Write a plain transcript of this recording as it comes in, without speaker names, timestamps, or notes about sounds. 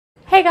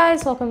Hey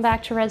guys, welcome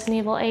back to Resident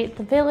Evil 8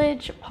 The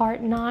Village,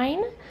 Part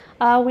 9.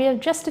 We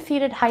have just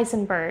defeated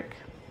Heisenburg.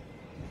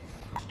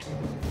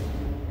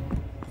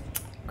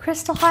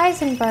 Crystal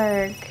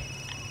Heisenburg.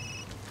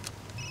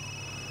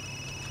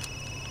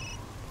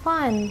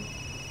 Fun.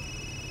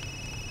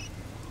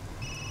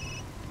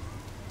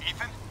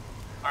 Ethan?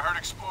 I heard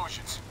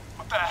explosions.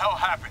 What the hell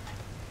happened?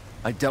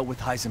 I dealt with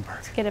Heisenburg.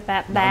 Let's get it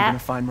back. Now I'm gonna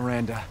find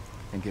Miranda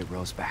and get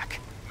Rose back.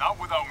 Not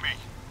without me.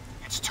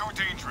 It's too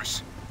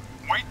dangerous.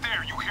 Wait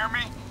there, you hear me?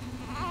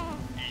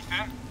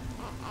 Ethan?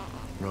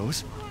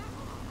 Rose?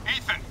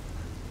 Ethan!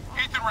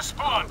 Ethan,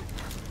 respond!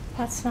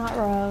 That's not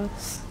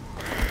Rose.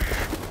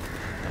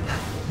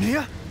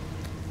 Mia?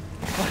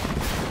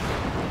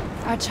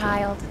 Our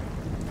child.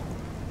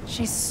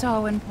 She's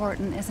so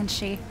important, isn't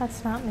she?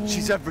 That's not me.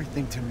 She's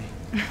everything to me.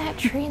 That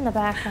tree in the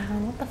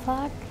background, what the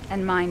fuck?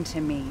 And mine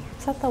to me.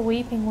 Is that the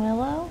Weeping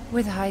Willow?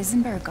 With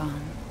Heisenburg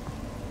gone,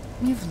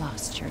 you've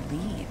lost your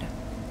lead.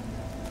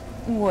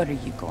 What are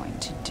you going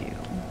to do?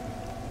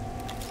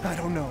 I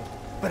don't know,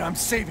 but I'm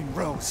saving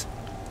Rose.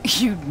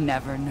 You'd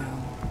never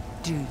know,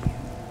 do you?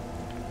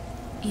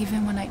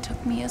 Even when I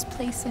took Mia's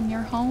place in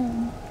your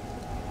home.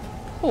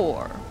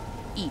 Poor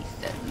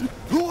Ethan.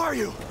 Who are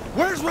you?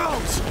 Where's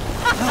Rose?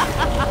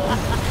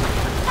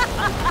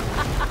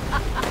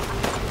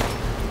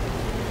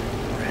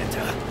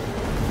 Miranda.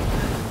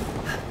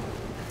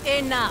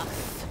 Enough.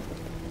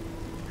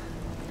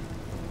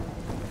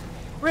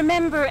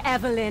 Remember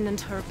Eveline and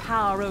her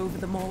power over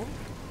them all?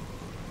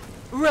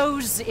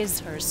 Rose is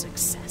her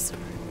successor.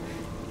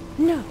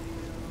 No.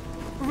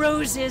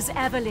 Rose is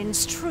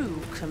Eveline's true,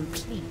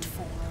 complete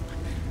form.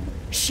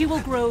 She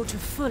will grow to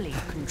fully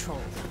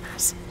control the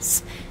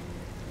masses.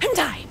 And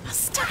I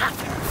must have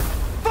her.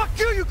 Fuck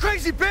you, you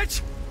crazy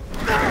bitch!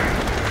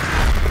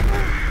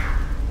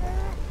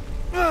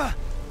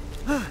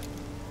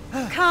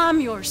 Calm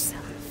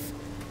yourself.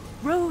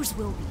 Rose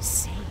will be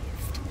saved.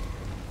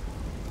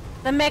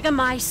 The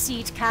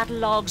Megamycete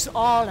catalogs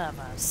all of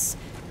us.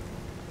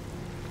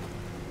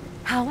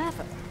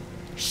 However,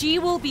 she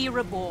will be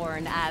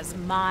reborn as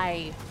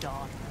my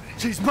daughter.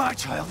 She's my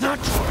child, not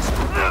yours!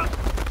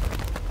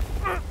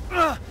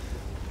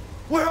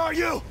 Where are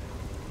you?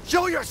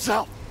 Show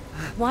yourself!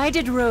 Why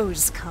did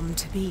Rose come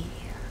to be?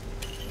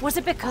 Was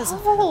it because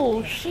of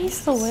Oh,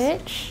 she's the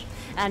witch?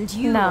 And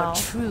you No. are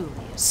truly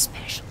a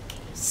special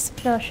case.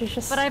 No, she's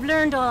just But I've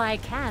learned all I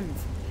can from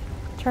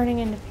you. turning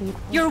into people.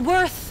 Your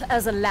worth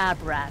as a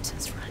lab rat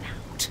has run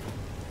out.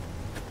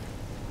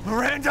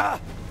 Miranda!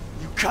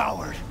 You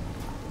coward!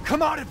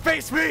 Come out and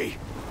face me!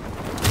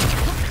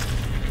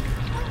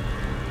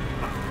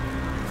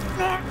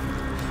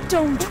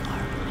 Don't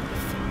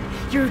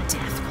worry. Your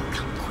death will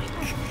come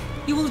quick.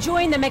 You will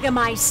join the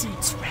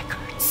Megamycete's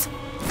records.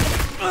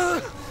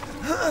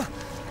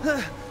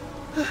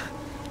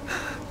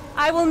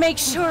 I will make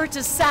sure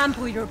to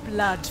sample your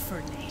blood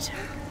for later.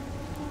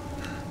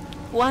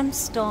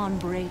 Once dawn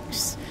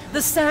breaks,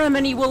 the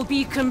ceremony will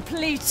be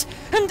complete,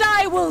 and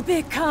I will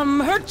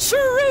become her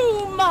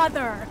true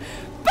mother,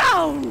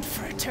 bound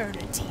for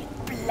eternity in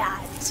blood.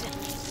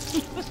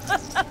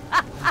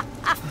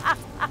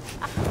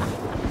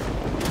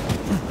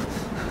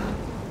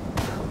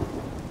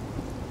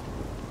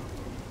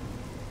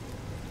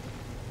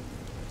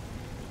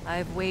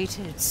 I've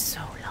waited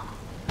so long,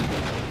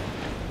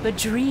 but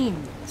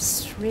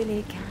dreams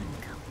really can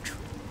come true.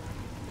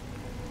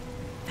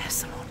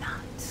 Vessel or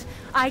not,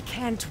 I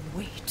can't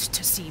wait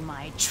to see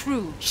my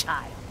true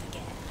child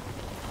again.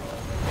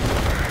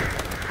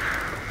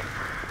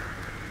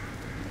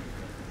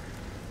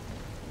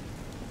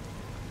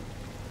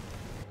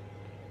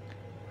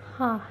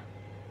 Huh.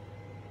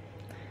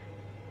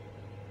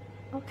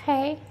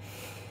 Okay.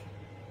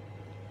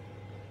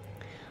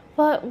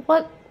 But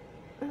what?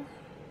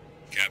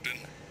 Captain,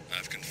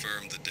 I've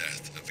confirmed the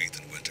death of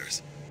Ethan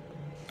Winters.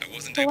 I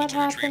wasn't So able what to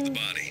retrieve the happened?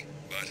 body,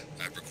 but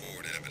I've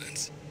recorded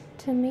evidence.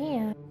 To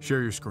Mia.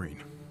 Share your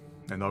screen,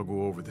 and I'll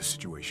go over the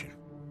situation.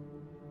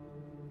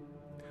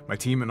 My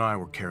team and I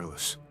were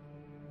careless.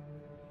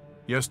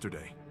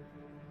 Yesterday,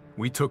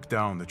 we took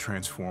down the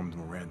transformed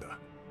Miranda,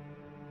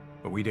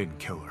 but we didn't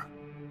kill her.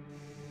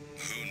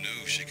 Who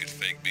knew she could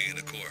fake being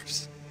a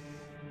corpse?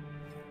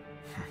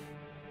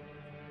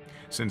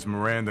 Since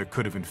Miranda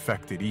could have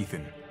infected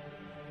Ethan,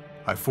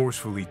 I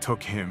forcefully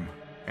took him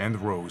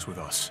and Rose with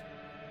us.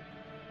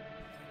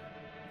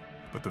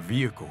 But the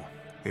vehicle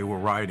they were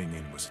riding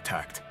in was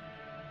attacked.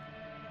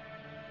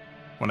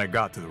 When I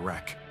got to the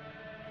wreck,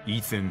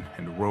 Ethan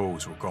and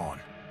Rose were gone.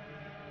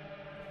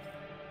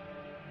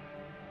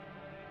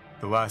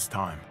 The last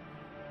time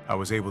I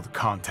was able to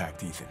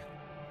contact Ethan,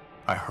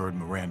 I heard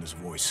Miranda's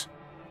voice.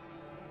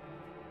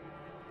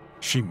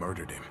 She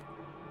murdered him,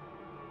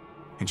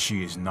 and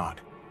she is not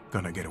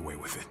gonna get away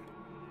with it.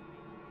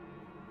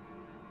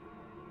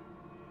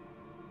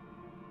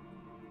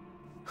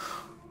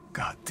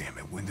 God damn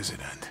it, when does it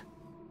end?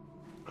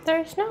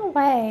 There's no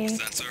way. What's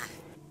that, sir?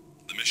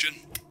 The mission?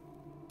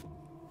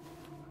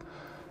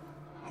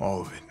 All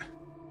of it.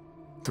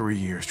 3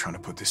 years trying to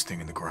put this thing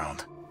in the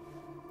ground.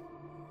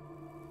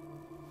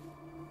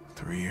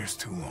 3 years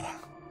too long.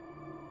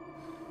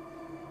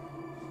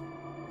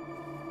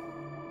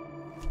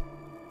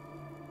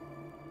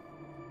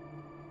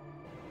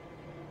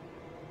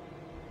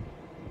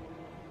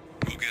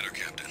 Go get her,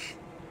 Captain.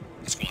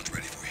 The squad's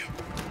ready for you.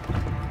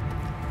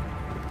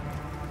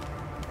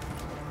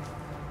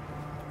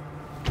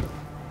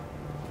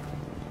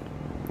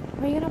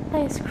 Are you gonna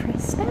play as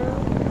Chris now?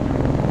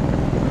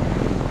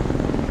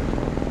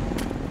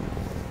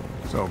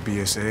 So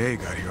BSAA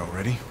got here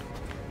already?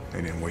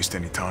 They didn't waste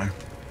any time?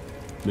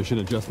 Mission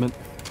adjustment?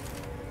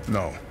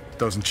 No,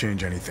 doesn't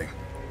change anything.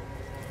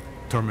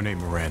 Terminate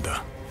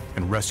Miranda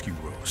and rescue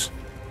Rose.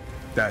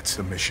 That's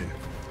the mission.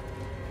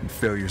 And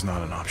failure's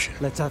not an option.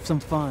 Let's have some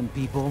fun,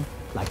 people.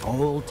 Like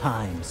old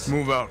times.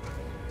 Move out.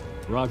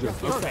 Roger.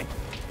 Okay.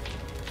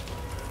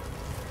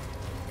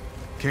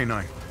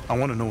 K9, I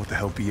want to know what the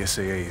hell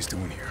BSAA is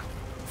doing here.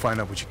 Find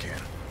out what you can.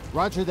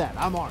 Roger that.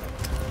 I'm on it.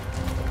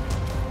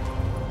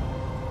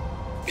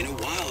 Been a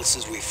while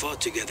since we fought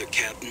together,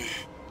 Captain.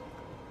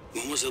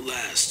 When was it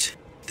last?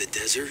 The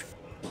desert?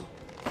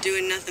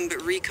 Doing nothing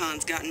but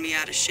recon's gotten me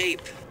out of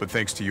shape. But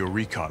thanks to your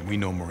recon, we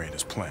know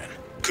Miranda's plan.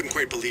 Couldn't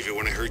quite believe it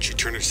when I heard she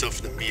turned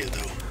herself into Mia,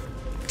 though.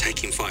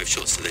 Taking 5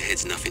 shots to the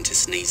head's nothing to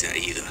sneeze at,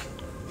 either.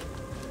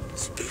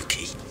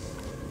 Spooky.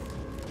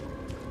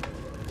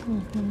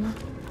 Mm-hmm.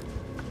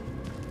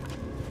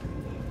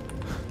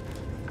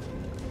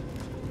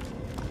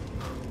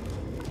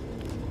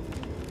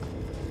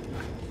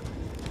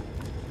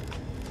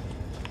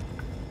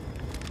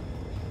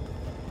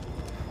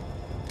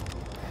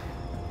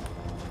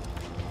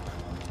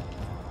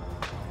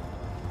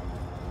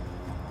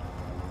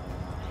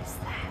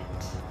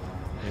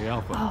 Hey,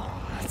 Alpha.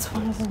 Oh, that's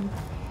one of them.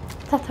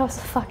 I thought that was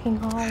a fucking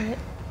harlot.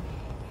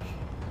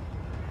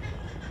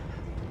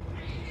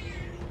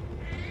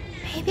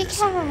 Baby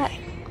cat!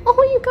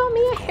 Oh, you got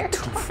me a hair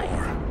Too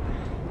far.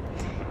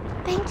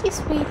 Thank you,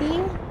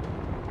 sweetie.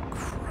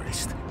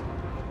 Christ.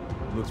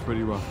 Looks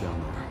pretty rough down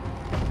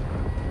there.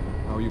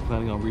 How are you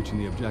planning on reaching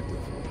the objective?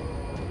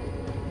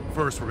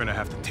 First, we're gonna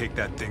have to take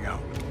that thing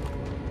out.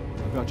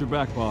 I've got your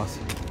back, boss.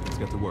 Let's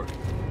get to work.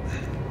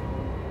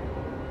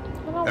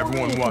 I don't want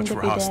Everyone anything watch to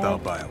for be hostile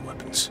dead.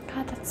 bioweapons.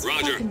 God, that's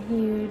Roger. fucking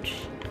huge.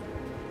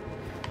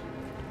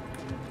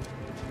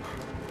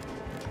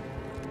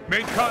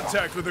 Made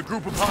contact with a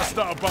group of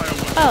hostile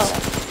bioweapons. Oh,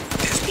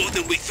 There's more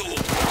than we thought.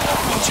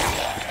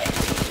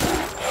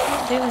 I'm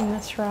not doing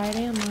this right,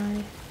 am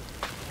I?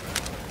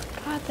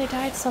 God, they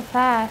died so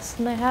fast,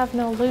 and they have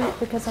no loot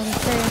because I'm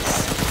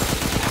Chris.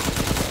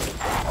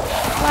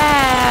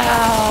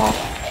 Wow.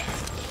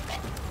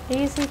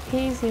 Easy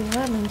peasy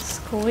lemon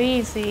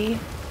squeezy.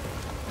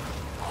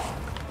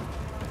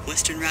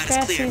 Western route is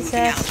clear. Grassy, Moving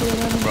sassy, out.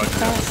 lemon Roger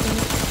that.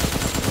 sassy.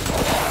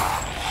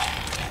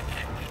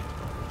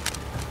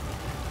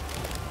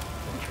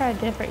 Try a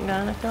different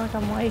gun. I feel like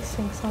I'm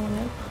wasting some of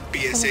it.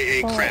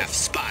 BSAA craft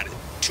spotted.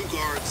 2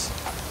 guards.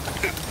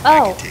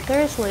 Oh,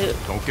 there's loot.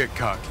 Don't get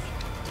cocky.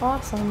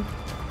 Awesome.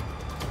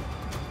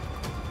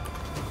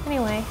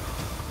 Anyway.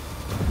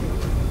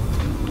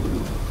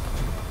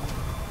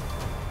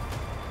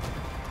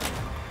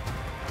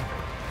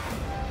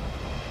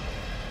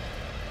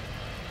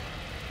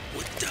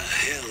 What the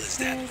hell is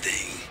that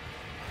thing?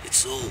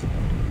 It's all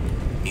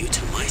new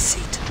to my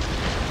seat.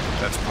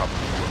 That's probably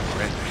where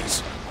Miranda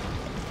is.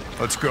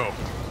 Let's go.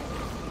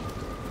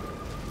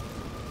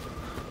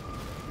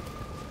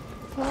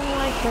 I don't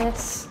like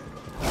this.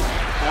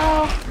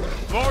 Oh,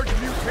 Large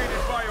mutated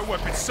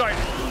bioweapon sighted.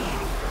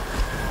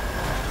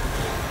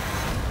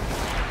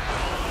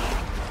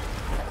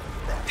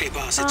 Hey,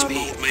 boss, it's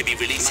me. It might be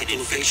releasing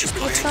infectious is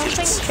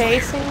particulates. something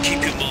chasing Keep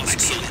me? your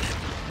mask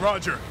on.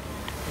 Roger.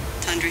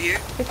 Tundra here.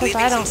 Because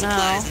Leaving I some don't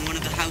supplies know. in one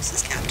of the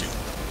houses, Captain.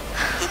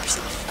 Help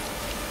yourself.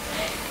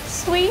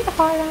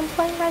 Sweetheart, I'm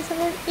playing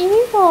Resident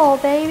Evil,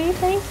 baby.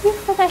 Thank you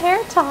for the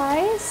hair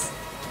ties.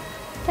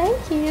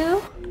 Thank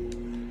you.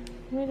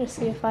 Let me just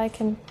see if I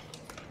can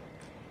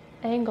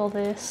angle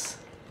this.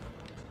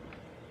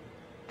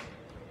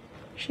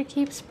 She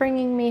keeps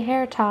bringing me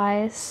hair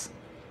ties.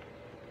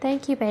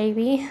 Thank you,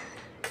 baby.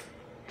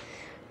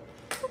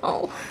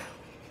 Oh.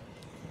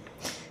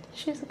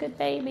 She's a good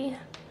baby.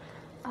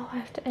 Oh, I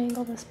have to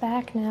angle this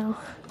back now.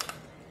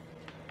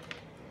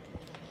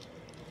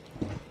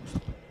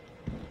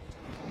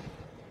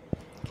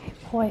 Okay,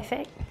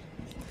 perfect.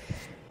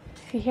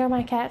 If you hear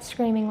my cat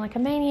screaming like a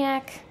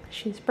maniac,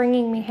 she's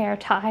bringing me hair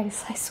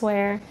ties, I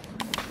swear.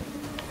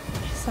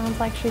 She sounds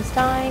like she's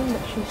dying,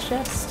 but she's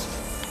just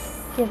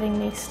giving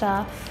me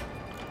stuff.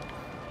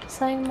 She's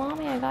saying,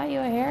 Mommy, I got you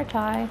a hair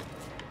tie.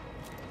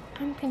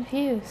 I'm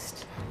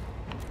confused.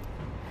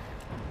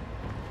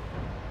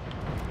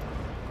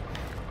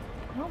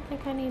 I don't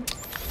think I need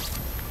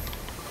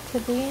to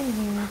be in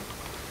here.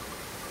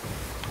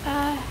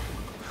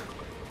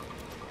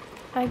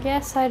 I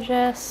guess I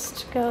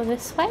just go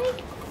this way?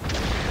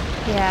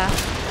 Yeah.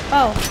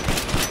 Oh.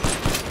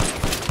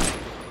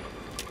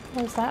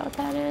 Is that what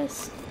that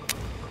is?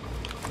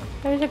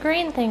 There's a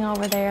green thing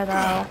over there,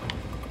 though.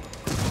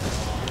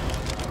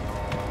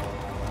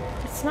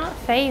 It's not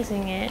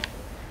phasing it.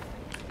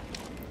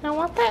 I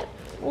want that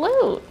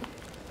loot.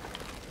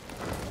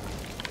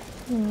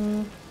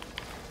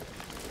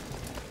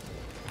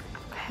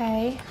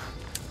 Okay.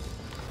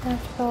 I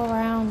have to go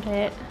around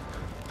it.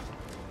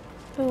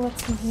 Ooh,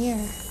 what's in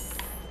here?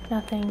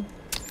 Nothing.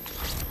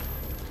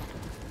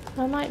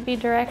 I might be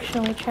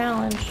directionally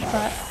challenged,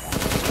 but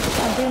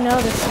I do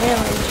know this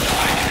village.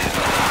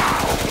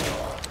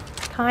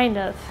 Kind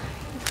of.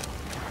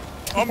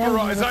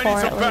 Urias, I need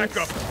some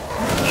backup.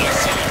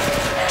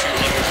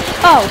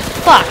 Oh,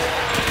 fuck!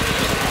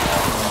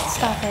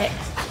 Stop it.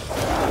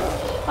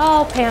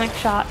 Oh, panic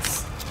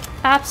shots.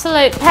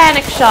 Absolute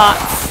panic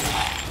shots.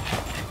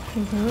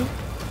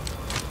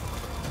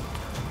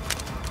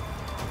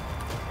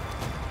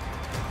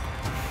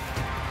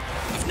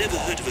 I've never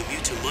heard of a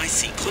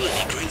mutomycete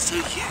colony growing so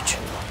huge.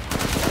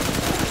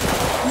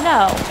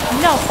 No.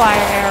 No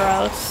fire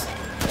arrows.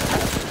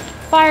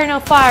 Fire, no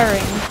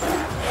firing.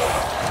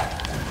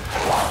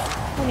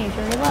 I need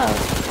to reload.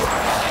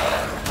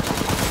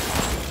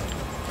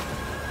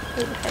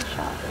 Ooh,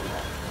 headshot.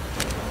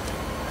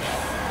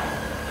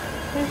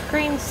 There's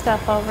green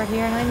stuff over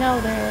here, and I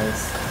know there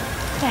is.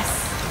 Yes.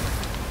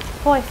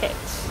 Perfect.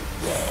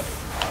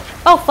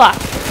 Oh, fuck.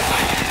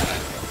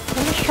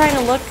 I'm just trying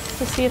to look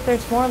to see if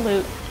there's more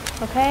loot.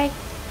 Okay?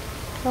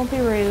 Don't be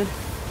rude.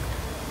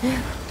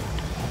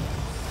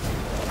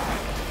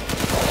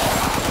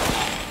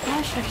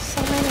 Gosh, there's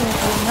so many of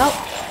you. Nope.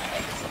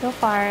 No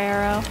fire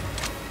arrow.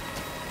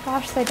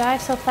 Gosh, they die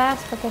so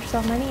fast, but there's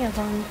so many of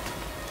them.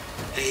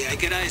 Hey, I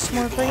got eyes.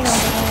 More green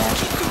over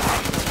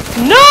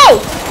there.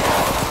 No!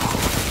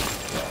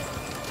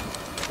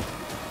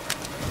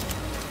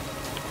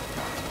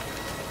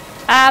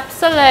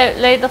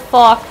 Absolutely the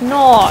fuck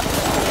not.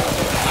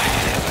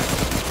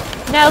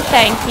 No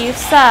thank you,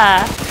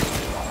 sir.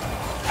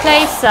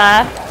 Please,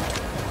 sir.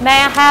 May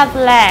I have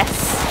less?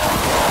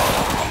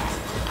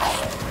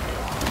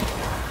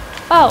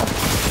 Oh.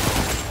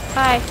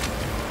 Hi.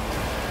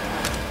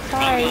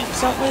 Sorry,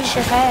 don't lose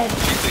your head.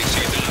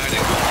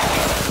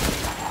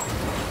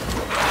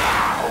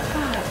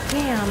 God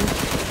damn.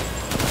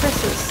 This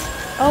is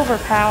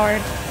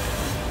overpowered.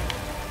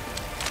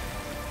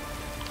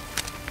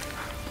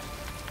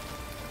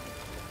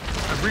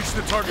 I've reached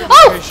the target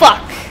Oh, location.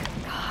 fuck!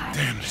 God.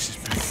 Damn, this is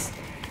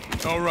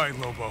big. All right,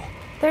 Lobo.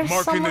 There's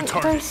Marking the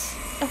target. There's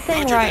a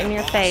thing right in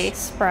your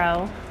face,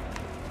 bro.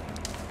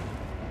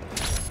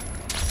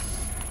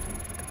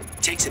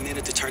 Takes a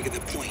minute to target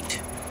the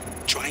point.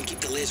 Try and keep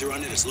the laser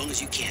on it as long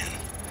as you can.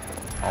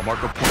 I'll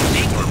mark a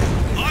point.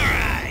 All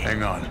right.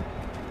 Hang on.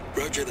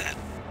 Roger that.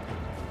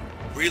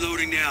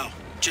 Reloading now.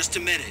 Just a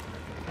minute.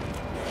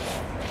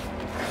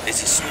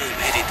 This is Swarm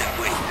headed that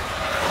way.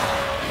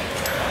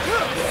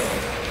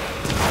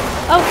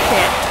 Oh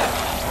shit.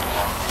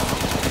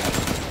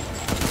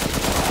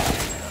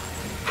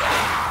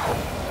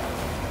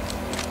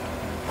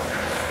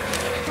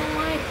 I don't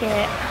like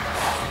it.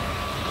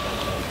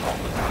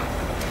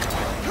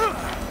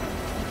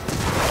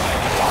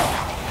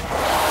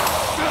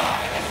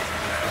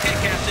 Okay,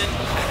 Captain.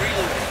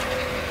 Reloading.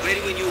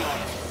 Ready when you are.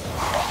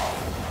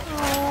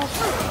 Oh.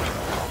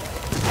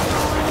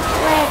 I'm not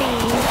ready.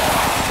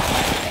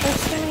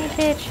 There's too many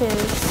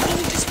bitches. The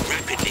world is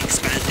rapidly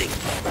expanding.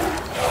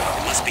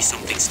 There must be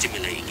something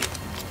stimulating you.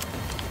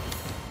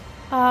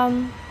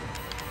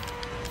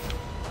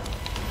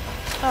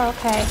 Oh,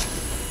 okay.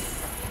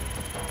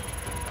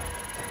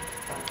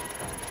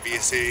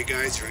 BSAA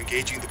guys are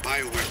engaging the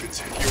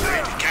bioweapons. You're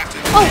rated,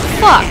 Captain. Oh,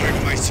 fuck!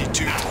 I see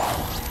two.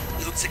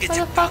 Looks like it's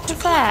Where the about fuck to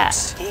was that?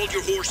 collapse. Hold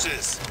your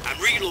horses. I'm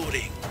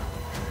reloading.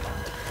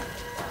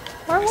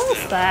 Where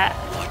was that?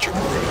 Watch your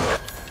crew.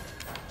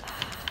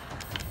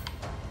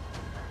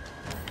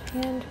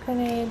 Hand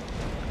grenade.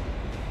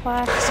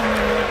 Flash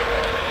grenade.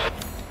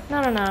 No,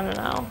 no, no, no,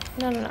 no.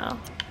 No, no, no.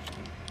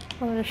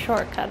 I wanted to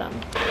shortcut him.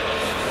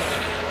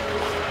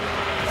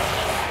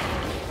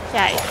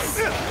 Yikes.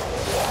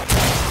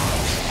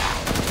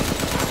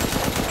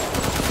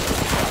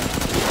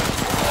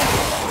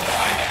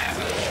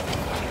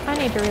 I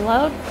need to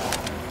reload.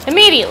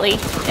 Immediately!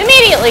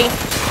 Immediately!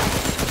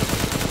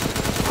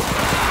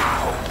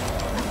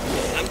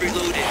 I'm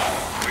reloaded.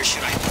 Where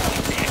should I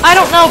point? I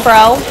don't know,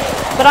 bro.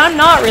 But I'm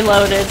not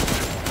reloaded.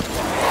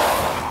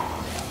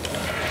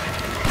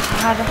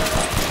 God.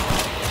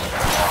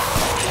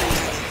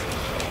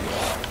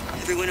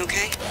 Everyone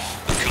okay?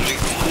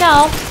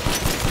 No.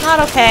 Not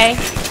okay.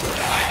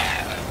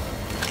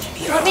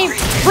 Let me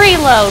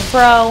reload,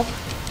 bro.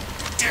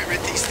 Damn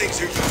it, these things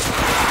are useless.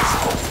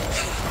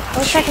 I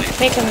wish I could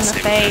kick him in the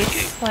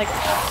face. Like,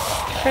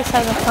 Chris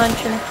has a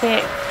punch and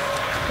kick.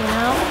 You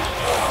know?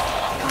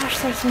 Gosh,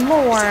 there's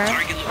more.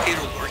 Target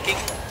locator working?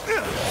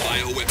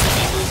 Bioweapon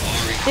levels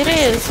are It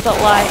is,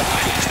 but like...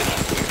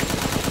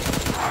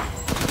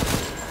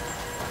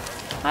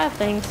 I have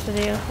things to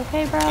do.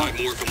 Okay, bro? 5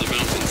 more from the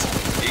mountains.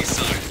 East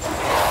side.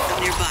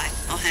 I'm nearby.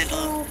 I'll handle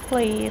it. Oh,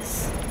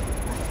 please.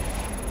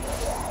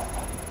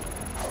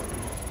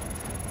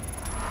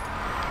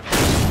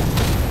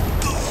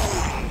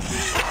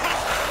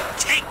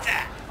 Take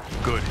that!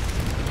 Good.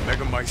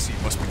 Megamycete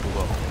must be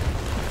below.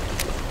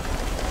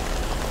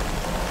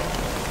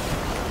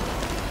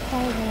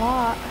 That was a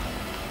lot.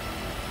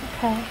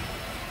 Okay.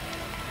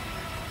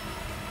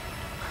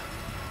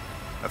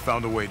 I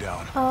found a way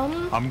down.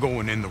 I'm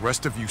going in. The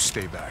rest of you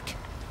stay back.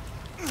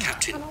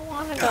 Captain, I don't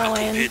want to I go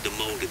in. compared the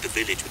mold at the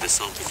village with a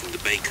sample from the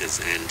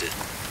bakers, and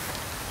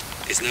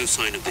there's no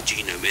sign of the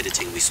genome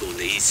editing we saw in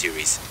the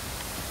E-series.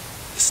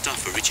 The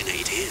stuff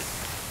originated here.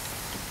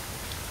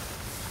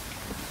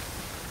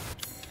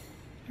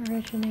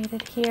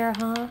 Originated here,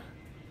 huh?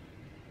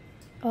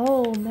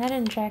 Oh, med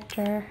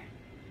injector.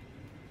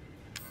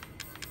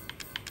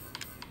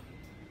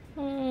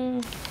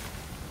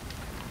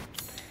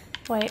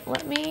 Wait,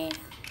 let me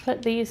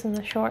put these in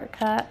the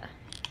shortcut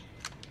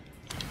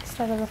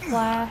instead of the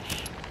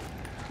flash.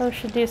 Those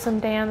should do some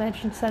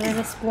damage instead of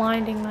just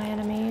blinding my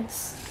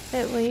enemies,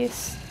 at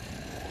least.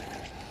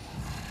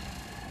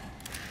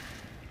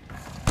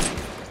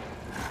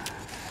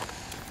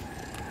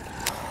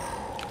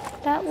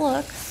 That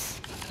looks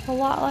a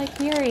lot like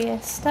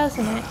Urias,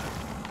 doesn't it?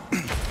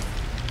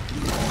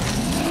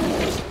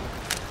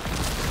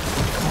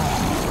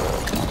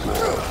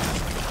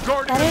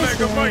 Guarding the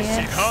Mega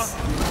Mycete, huh?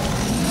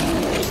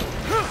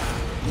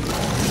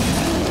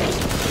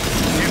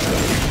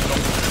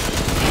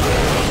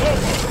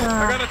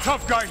 I got a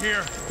tough guy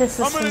here. This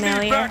is I'm gonna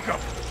familiar. need backup.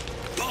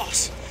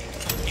 Boss,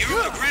 you're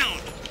on the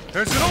ground.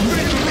 There's an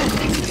opening in the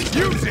roof.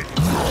 Use it.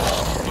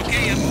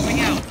 Okay, I'm moving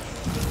out.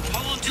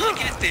 Hold on till I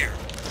get there.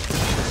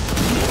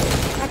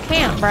 I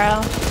can't,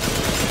 bro.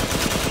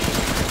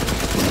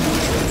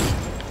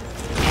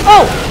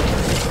 Oh!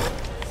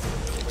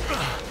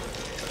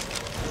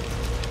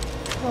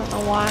 I don't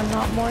know why I'm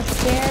not more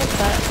scared,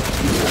 but...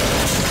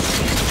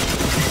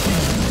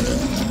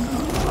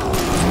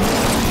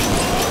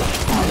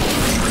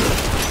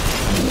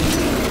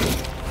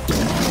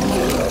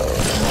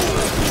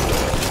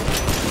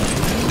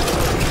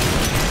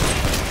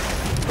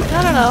 No,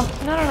 no, no.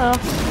 No, no, no.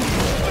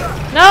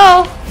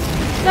 No!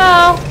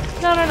 No!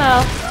 No, no, no.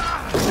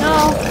 No.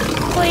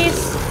 Please.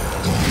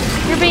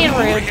 You're being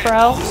rude,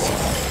 bro.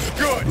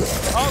 Good.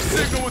 I'll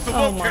signal with the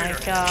Oh locator.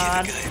 my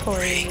god.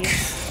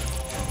 Please.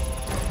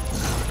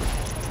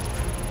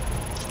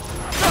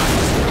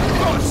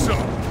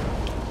 Awesome.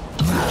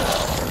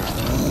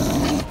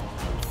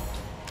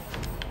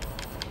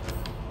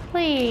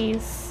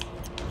 Please.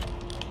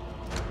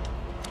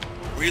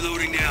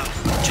 Reloading now.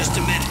 Just a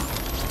minute.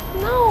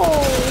 No. I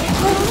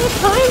don't have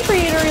time for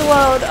you to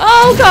reload.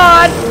 Oh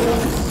god.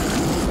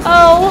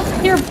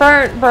 Oh, you're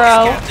burnt,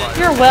 bro.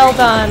 You're well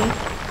done.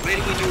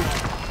 Ready when you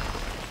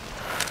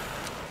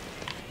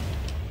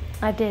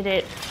are. I did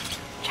it.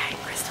 Giant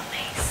crystal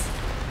mace.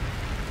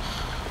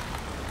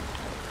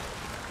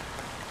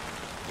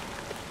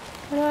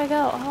 Where do I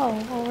go?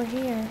 Oh, over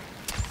here.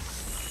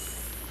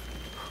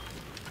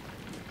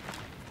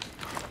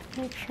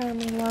 Make sure I'm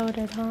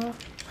reloaded, huh?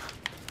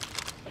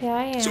 Yeah,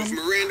 I am. So if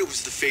Miranda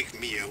was the fake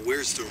Mia,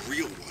 where's the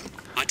real one?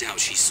 I doubt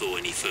she saw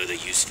any further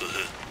use for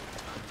her.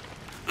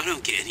 I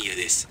don't get any of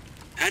this.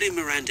 How did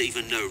Miranda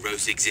even know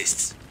Rose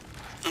exists?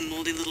 A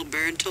moldy little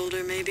bird told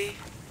her, maybe?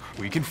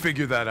 We can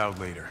figure that out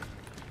later.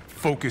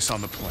 Focus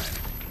on the plan.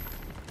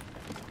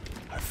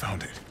 I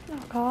found it.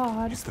 Oh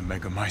god. It's the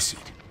Mega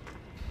Mycete.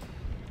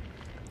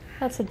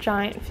 That's a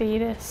giant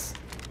fetus.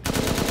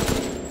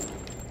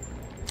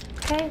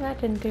 Okay, that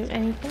didn't do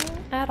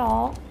anything at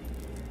all.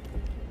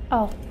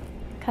 Oh,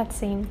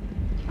 cutscene.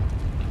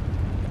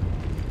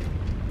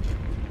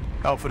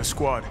 Alpha to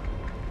squad.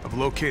 I've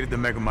located the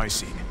Mega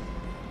Mycete.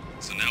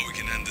 So now we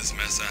can end this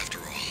mess after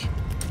all.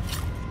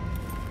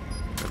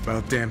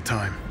 About damn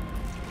time.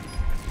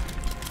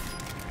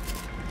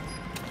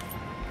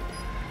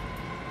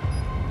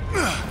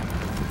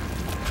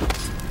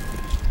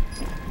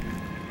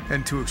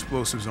 And 2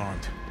 explosives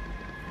armed.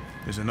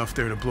 There's enough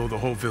there to blow the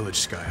whole village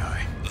sky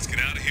high. Let's get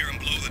out of here and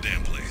blow the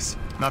damn place.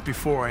 Not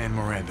before I end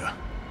Miranda.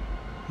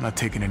 I'm not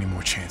taking any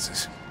more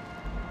chances.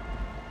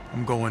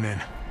 I'm going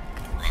in.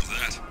 Roger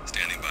that.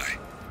 Standing by.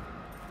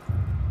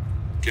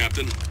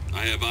 Captain,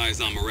 I have eyes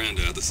on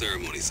Miranda at the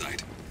ceremony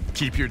site.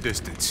 Keep your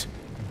distance.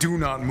 Do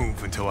not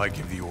move until I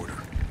give the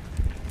order.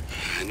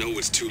 I know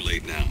it's too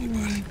late now,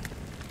 but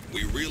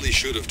we really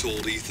should have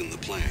told Ethan the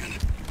plan.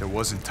 There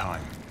wasn't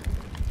time.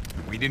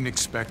 We didn't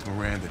expect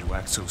Miranda to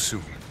act so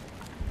soon.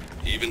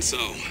 Even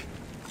so,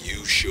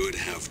 you should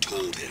have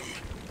told him.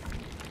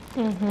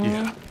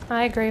 Yeah.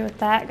 I agree with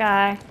that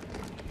guy.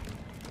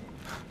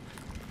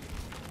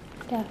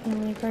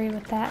 Definitely agree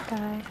with that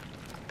guy.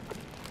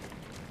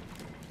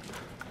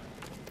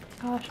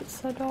 Gosh, it's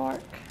so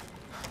dark.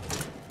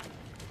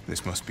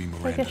 This must be Take a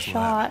Miranda's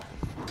shot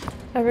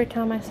every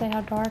time I say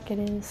how dark it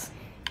is.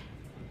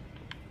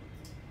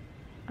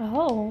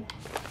 Oh.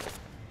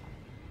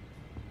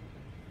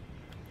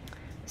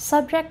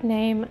 Subject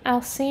name,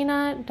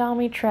 Alcina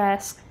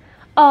Domitrescu.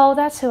 Oh,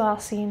 that's who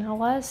Alcina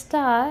was,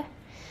 duh.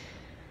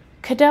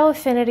 Cadeau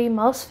affinity,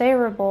 most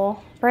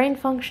favorable. Brain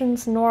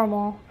functions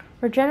normal.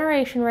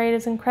 Regeneration rate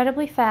is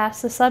incredibly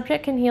fast. The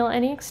subject can heal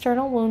any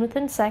external wound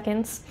within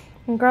seconds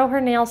and grow her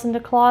nails into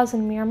claws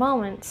in mere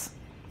moments.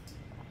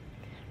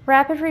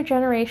 Rapid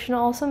regeneration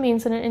also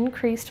means an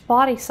increased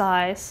body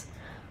size.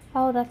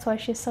 Oh, that's why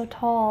she's so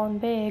tall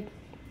and big.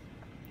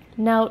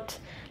 Note: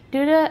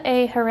 due to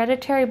a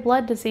hereditary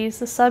blood disease,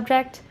 the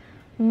subject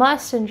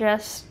must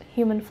ingest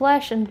human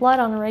flesh and blood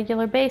on a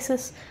regular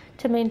basis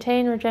to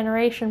maintain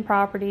regeneration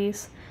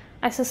properties.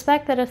 I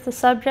suspect that if the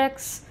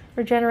subject's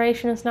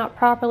regeneration is not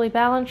properly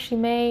balanced, she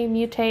may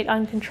mutate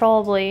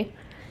uncontrollably.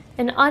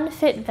 An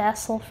unfit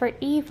vessel for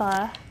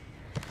Eva.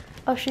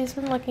 Oh, she's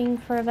been looking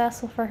for a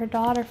vessel for her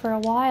daughter for a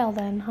while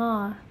then,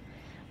 huh?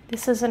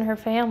 This isn't her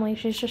family.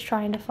 She's just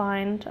trying to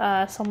find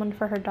someone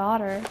for her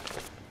daughter.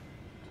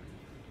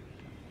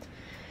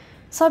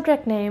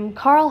 Subject name: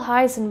 Carl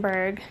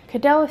Heisenburg.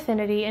 Cadeau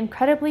affinity: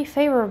 incredibly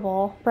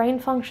favorable. Brain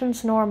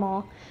functions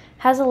normal.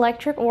 Has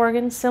electric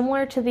organs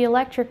similar to the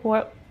electric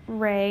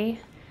ray.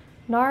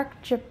 Narc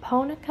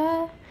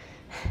japonica?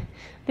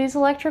 These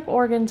electric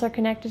organs are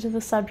connected to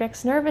the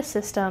subject's nervous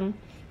system,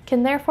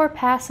 can therefore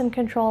pass and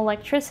control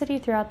electricity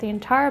throughout the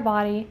entire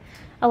body,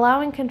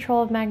 allowing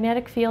control of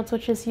magnetic fields,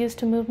 which is used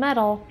to move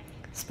metal.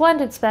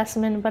 Splendid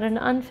specimen, but an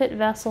unfit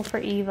vessel for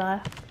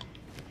Eva.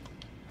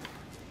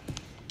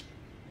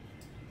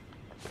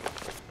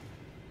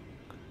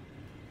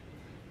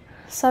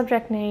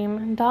 Subject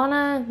name: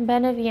 Donna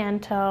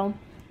Beneviento.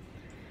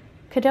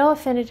 Cadeau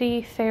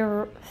affinity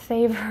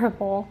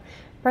favorable.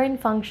 Brain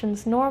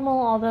functions normal,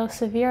 although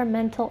severe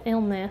mental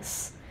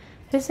illness.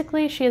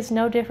 Physically, she is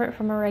no different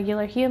from a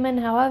regular human.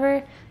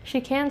 However, she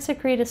can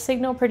secrete a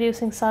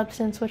signal-producing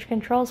substance which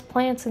controls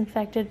plants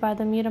infected by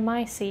the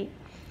mutamycete.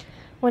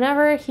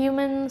 Whenever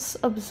humans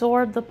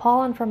absorb the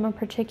pollen from a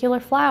particular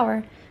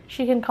flower,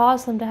 she can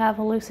cause them to have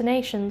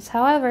hallucinations.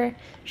 However,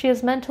 she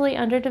is mentally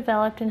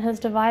underdeveloped and has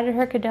divided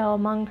her cadeau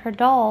among her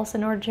dolls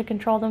in order to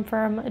control them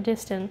from a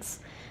distance.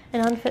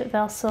 An unfit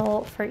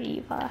vessel for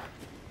Eva.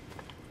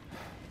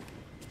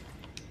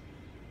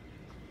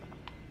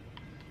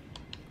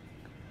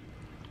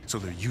 So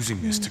they're using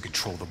this to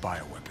control the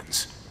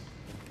bioweapons.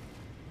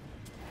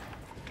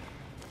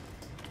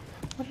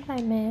 What did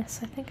I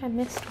miss? I think I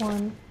missed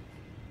one.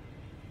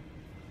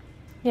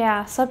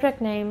 Yeah, subject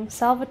name: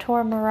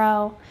 Salvatore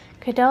Moreau.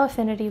 Cadeau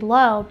affinity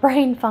low.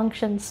 Brain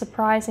functions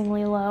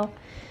surprisingly low.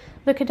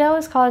 The cadeau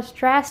has caused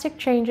drastic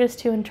changes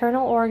to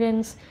internal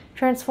organs,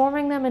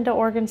 transforming them into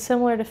organs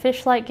similar to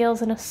fish-like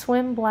gills and a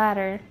swim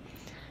bladder.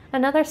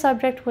 Another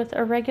subject with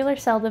irregular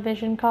cell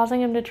division,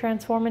 causing him to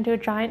transform into a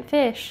giant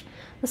fish.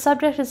 The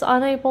subject is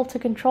unable to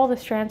control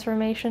this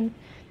transformation.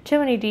 Too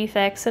many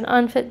defects. An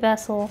unfit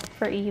vessel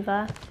for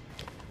Eva.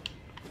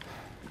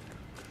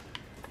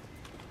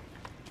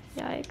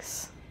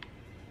 Yikes.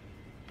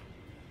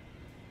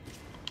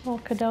 Little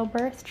cadeau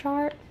birth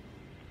chart.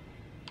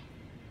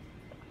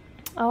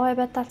 Oh, I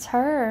bet that's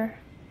her.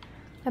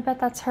 I bet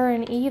that's her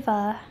and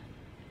Eva.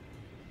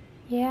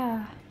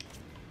 Yeah.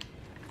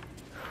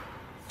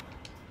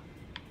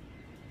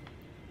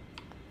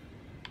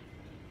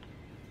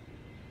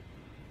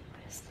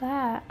 What is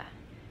that?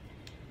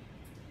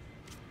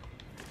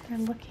 They're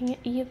looking at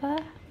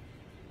Eva.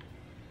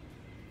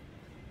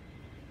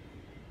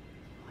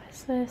 What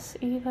is this?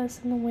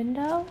 Eva's in the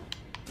window?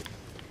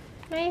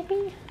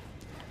 Maybe?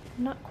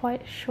 I'm not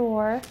quite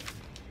sure.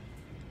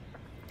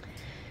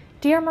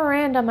 Dear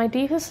Miranda, my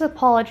deepest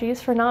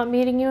apologies for not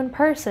meeting you in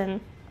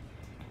person.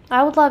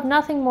 I would love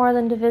nothing more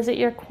than to visit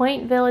your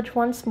quaint village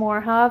once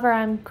more. However,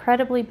 I'm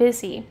incredibly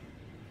busy.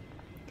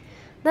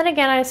 Then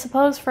again, I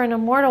suppose for an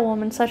immortal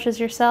woman such as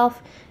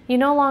yourself, you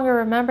no longer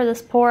remember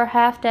this poor,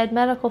 half-dead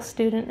medical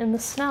student in the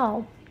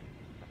snow.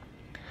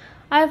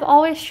 I have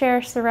always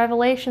cherished the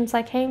revelations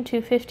I came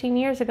to 15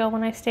 years ago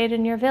when I stayed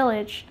in your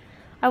village.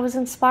 I was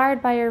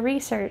inspired by your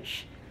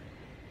research.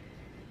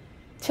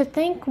 To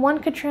think one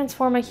could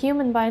transform a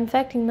human by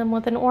infecting them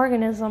with an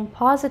organism,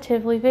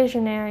 positively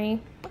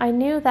visionary. I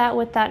knew that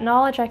with that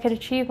knowledge I could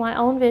achieve my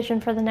own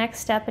vision for the next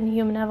step in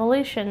human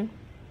evolution.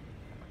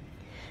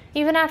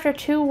 Even after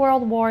 2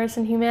 world wars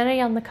and humanity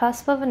on the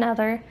cusp of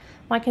another,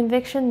 my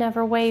conviction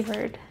never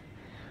wavered.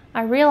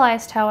 I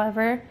realized,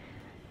 however,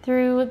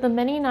 through the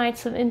many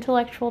nights of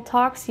intellectual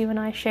talks you and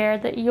I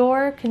shared, that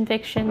your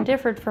conviction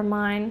differed from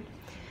mine.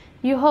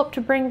 You hoped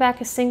to bring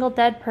back a single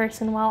dead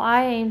person, while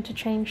I aimed to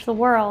change the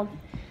world.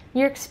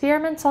 Your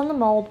experiments on the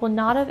mold would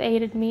not have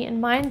aided me in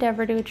my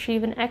endeavor to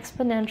achieve an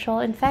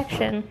exponential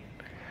infection.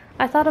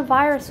 I thought a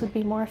virus would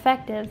be more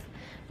effective.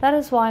 That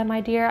is why,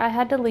 my dear, I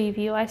had to leave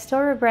you. I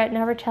still regret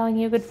never telling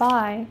you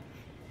goodbye.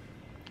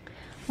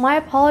 My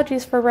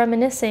apologies for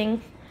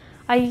reminiscing.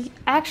 I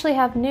actually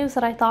have news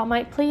that I thought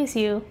might please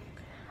you.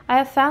 I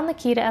have found the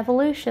key to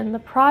evolution, the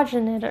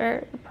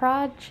progenitor,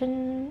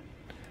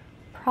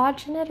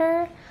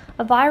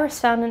 a virus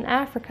found in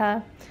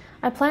Africa.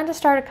 I plan to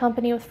start a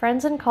company with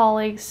friends and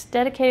colleagues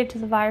dedicated to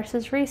the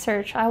virus's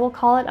research. I will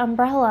call it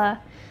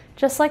Umbrella,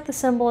 just like the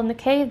symbol in the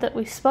cave that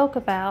we spoke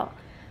about.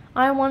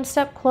 I am one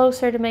step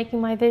closer to making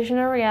my vision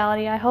a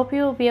reality. I hope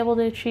you will be able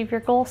to achieve your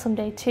goal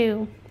someday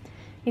too.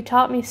 You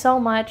taught me so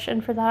much,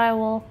 and for that I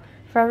will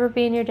forever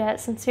be in your debt.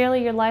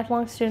 Sincerely, your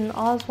lifelong student,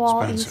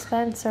 Oswald E.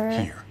 Spencer.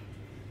 Here.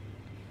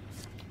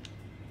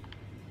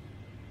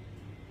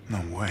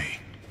 No way.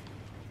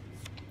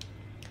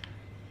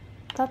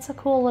 that's a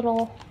cool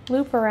little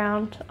loop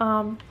around.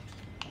 I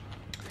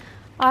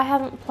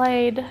haven't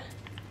played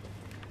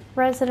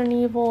Resident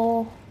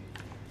Evil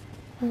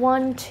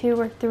 1, 2,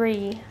 or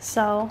 3,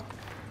 so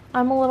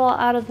I'm a little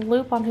out of the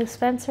loop on who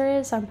Spencer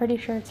is. I'm pretty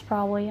sure it's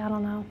probably, I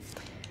don't know,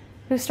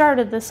 who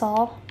started this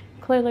all,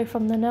 clearly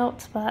from the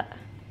notes, but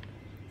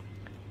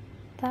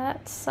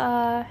that's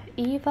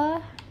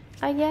Eva,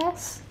 I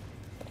guess.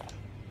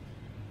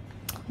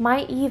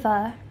 My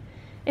Eva,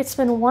 it's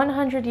been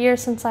 100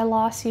 years since I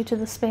lost you to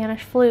the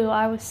Spanish flu.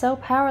 I was so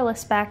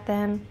powerless back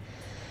then.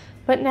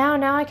 But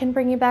now I can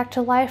bring you back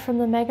to life from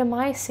the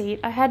Megamycete.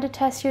 I had to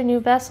test your new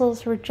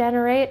vessel's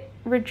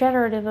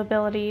regenerative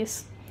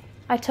abilities.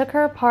 I took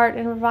her apart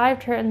and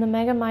revived her in the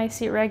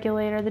Megamycete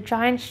regulator, the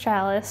Giant's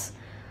Chalice.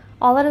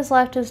 All that is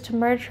left is to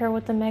merge her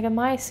with the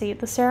Megamycete.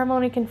 The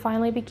ceremony can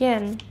finally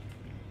begin.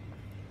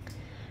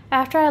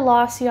 After I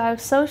lost you, I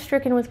was so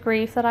stricken with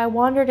grief that I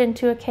wandered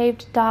into a cave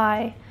to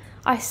die.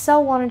 I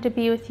so wanted to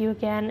be with you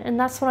again, and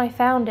that's when I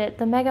found it,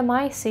 the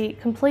Megamycete,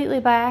 completely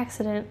by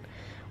accident.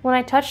 When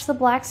I touched the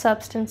black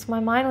substance, my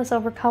mind was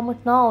overcome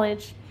with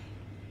knowledge.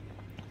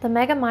 The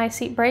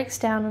Megamycete breaks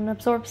down and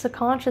absorbs the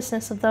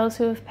consciousness of those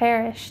who have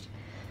perished.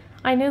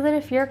 I knew that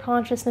if your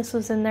consciousness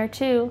was in there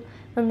too,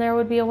 then there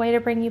would be a way to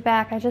bring you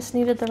back. I just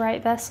needed the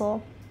right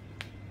vessel.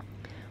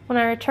 When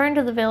I returned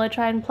to the village,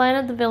 I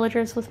implanted the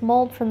villagers with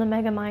mold from the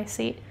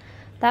Megamycete.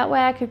 That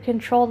way I could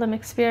control them,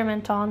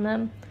 experiment on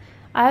them.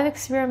 I have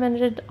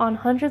experimented on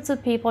hundreds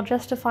of people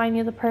just to find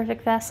you the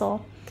perfect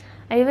vessel.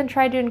 I even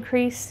tried to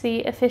increase the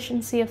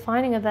efficiency of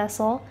finding a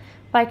vessel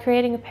by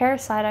creating a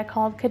parasite I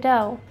called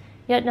Cadeau,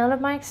 yet none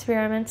of my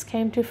experiments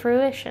came to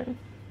fruition.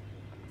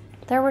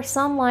 There were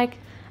some like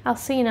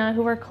Alcina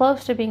who were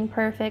close to being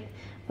perfect,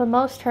 but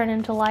most turned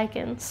into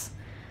lichens.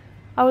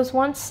 I was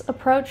once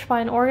approached by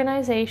an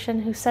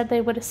organization who said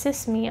they would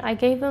assist me. I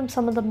gave them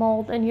some of the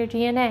mold and your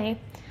DNA,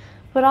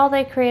 but all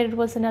they created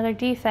was another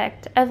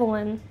defect,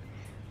 Eveline.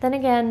 Then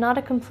again, not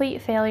a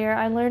complete failure.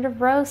 I learned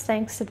of Rose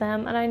thanks to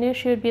them, and I knew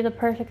she would be the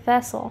perfect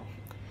vessel.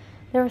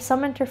 There was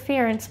some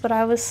interference, but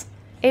I was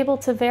able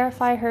to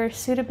verify her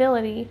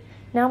suitability.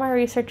 Now my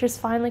research is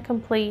finally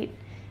complete.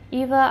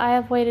 Eva, I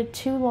have waited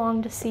too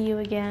long to see you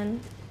again.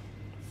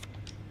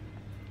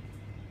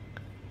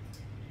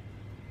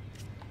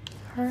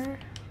 Her,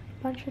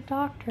 a bunch of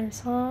doctors,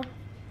 huh?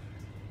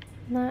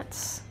 And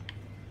that's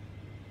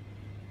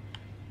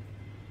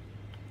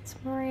it's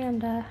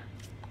Miranda.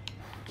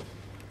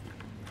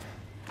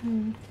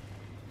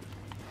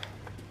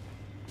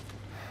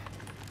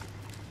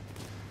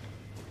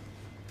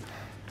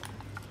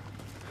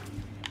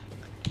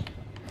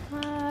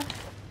 I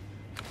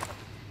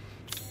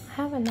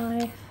have a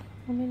knife.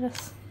 Let me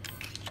just...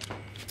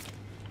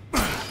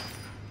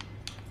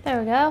 There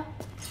we go.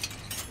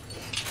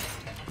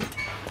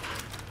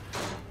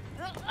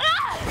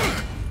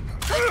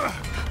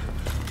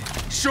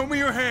 Show me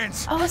your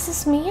hands! Oh, is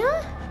this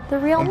Mia? The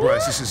real Mia?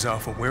 Bryce, this is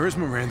Alpha. Where is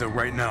Miranda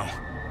right now?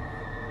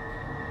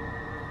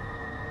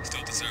 Still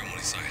at the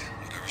ceremony site.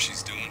 Whatever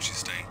she's doing, she's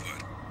staying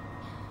put.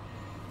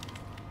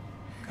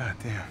 God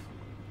damn.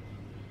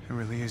 It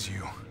really is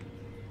you.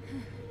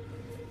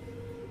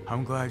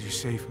 I'm glad you're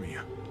safe,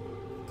 Mia.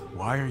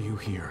 Why are you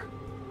here?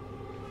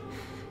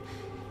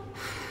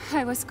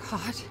 I was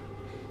caught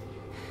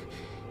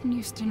and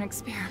used in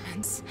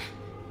experiments.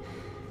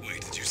 Wait,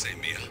 did you say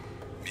Mia?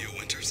 Mia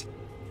Winters?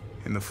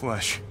 In the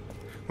flesh.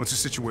 What's the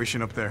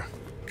situation up there?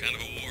 Kind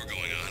of a war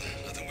going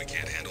on. Nothing we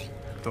can't handle.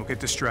 Don't get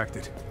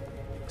distracted.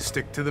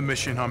 Stick to the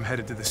mission. I'm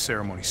headed to the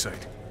ceremony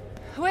site.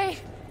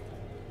 Wait!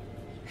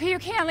 You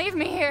can't leave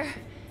me here.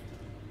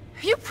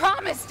 You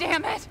promised,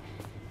 damn it!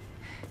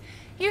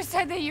 You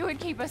said that you would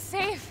keep us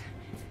safe.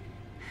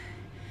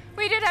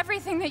 We did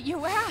everything that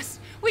you asked.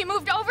 We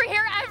moved over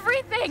here,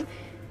 everything!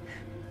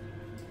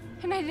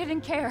 And I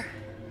didn't care.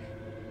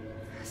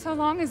 So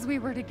long as we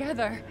were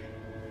together.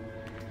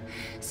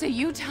 So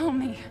you tell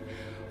me,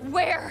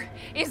 where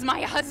is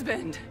my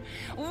husband?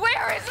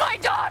 Where is my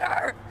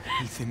daughter?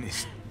 Ethan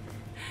is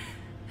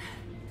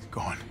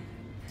gone.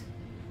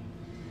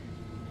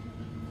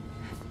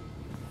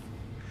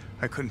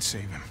 I couldn't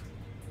save him.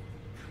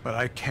 But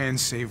I can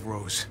save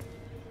Rose.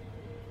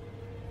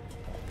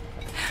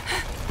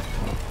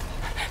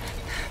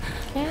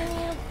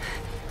 Can you?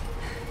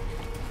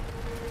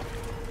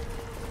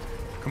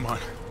 Come on.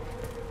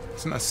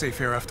 It's not safe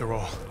here after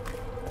all.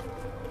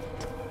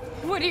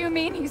 What do you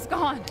mean he's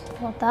gone?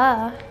 Well,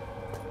 duh.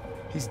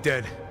 He's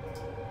dead.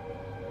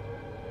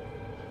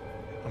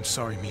 I'm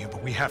sorry, Mia,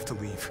 but we have to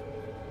leave.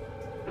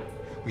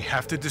 We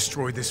have to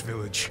destroy this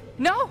village.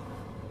 No!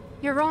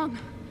 You're wrong.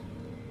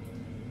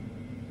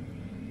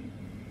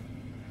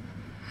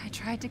 I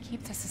tried to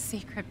keep this a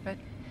secret, but...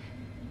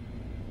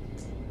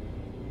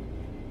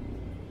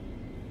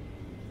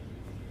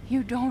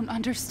 you don't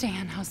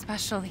understand how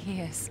special he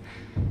is.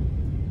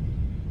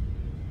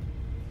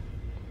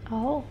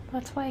 Oh,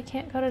 that's why I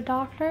can't go to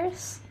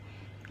doctors?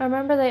 I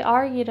remember they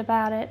argued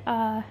about it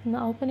in the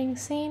opening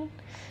scene,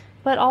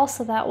 but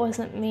also that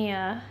wasn't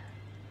Mia.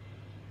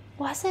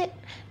 Was it?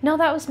 No,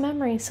 that was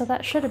Memory, so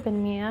that should have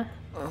been Mia.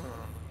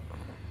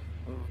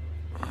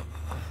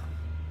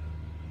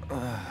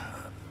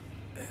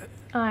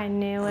 I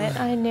knew it.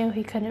 I knew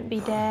he couldn't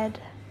be dead.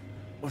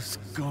 What's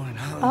going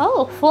on?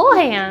 Oh, full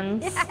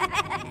hands.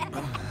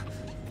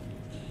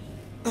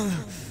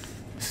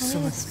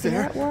 Someone's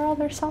Spirit there?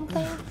 world or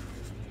something?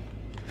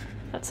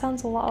 That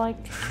sounds a lot like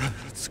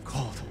It's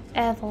cold.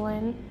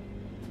 Eveline.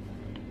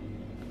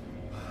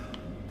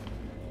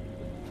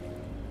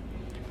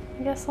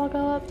 I guess I'll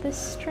go up this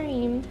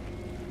stream.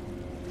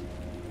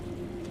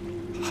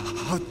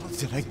 How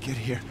did I get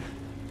here?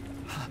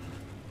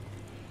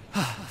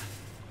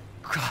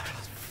 God,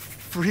 it's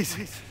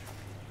freezing.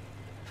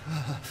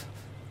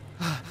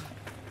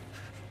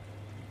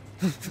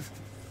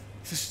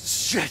 This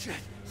shit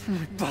in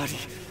my body.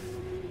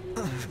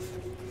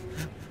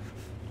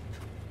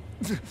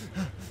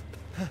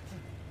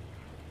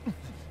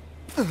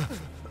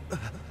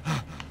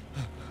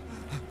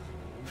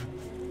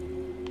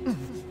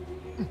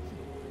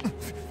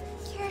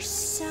 You're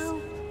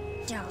so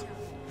dumb.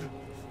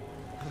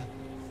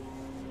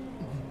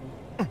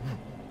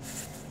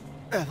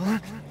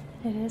 Eveline?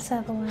 It is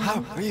Eveline.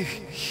 How are you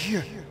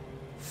here?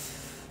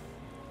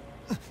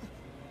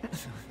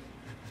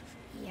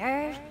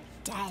 You're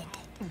dead.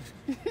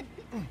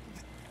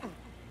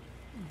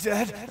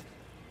 Dead?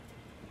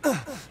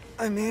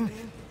 I mean,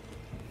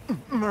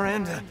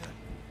 Miranda.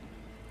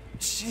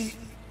 She...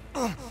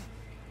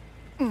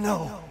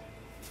 no.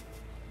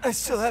 I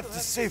still have to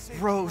save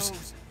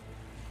Rose.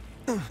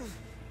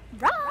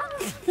 Wrong.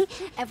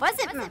 It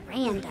wasn't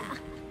Miranda.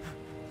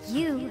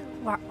 You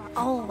were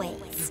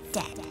always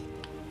dead.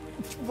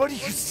 What are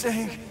you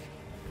saying?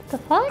 The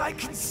fuck? I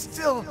can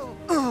still...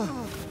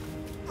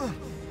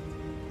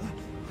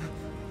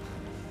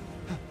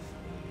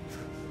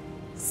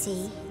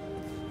 See?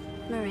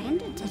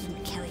 Miranda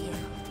didn't kill you.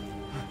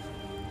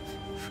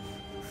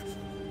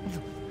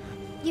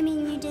 You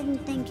mean you didn't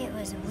think it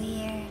was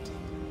weird?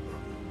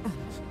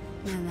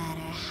 No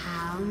matter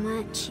how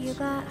much you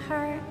got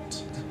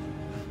hurt?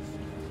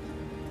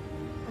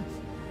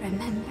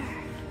 Remember?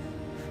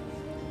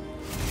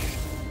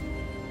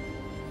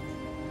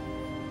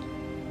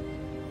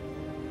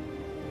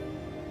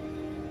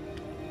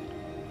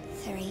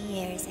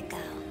 Years ago,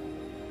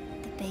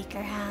 the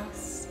Baker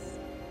house.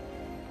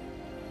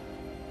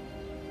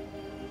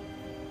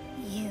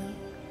 You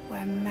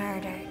were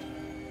murdered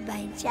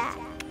by Jack.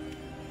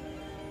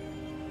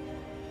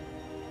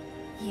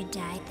 You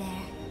died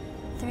there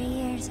 3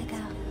 years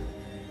ago.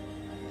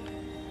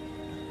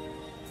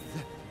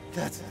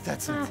 That's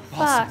Ah, impossible.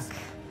 fuck.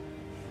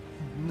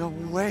 No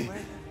way.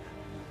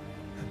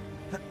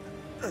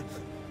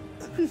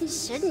 You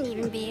shouldn't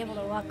even be able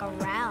to walk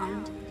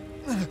around.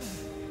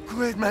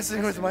 Quit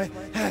messing with my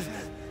head.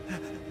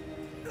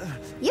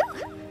 You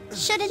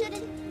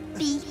shouldn't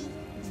be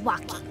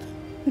walking.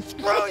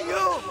 Screw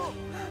you!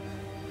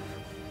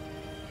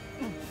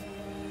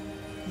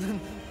 Then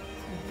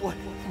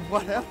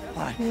what am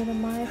I? You to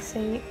my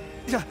seat.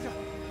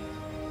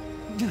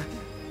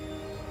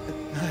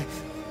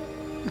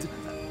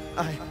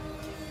 I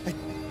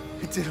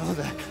did all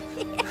that.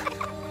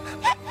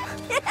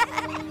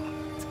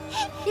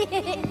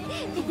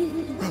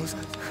 Rose.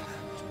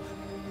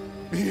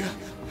 Mia.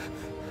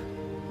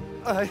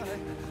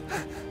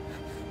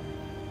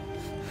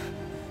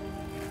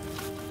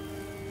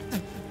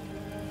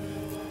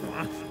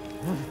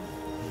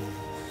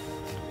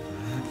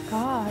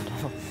 God.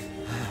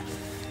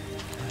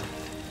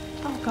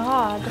 Oh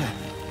God.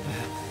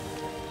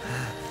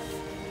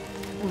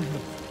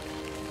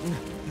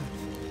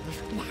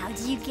 Now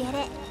do you get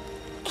it?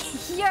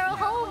 Your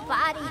whole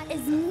body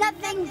is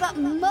nothing but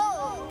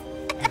mold.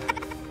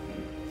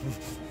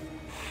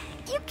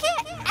 You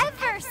can't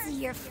ever see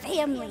your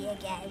family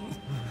again.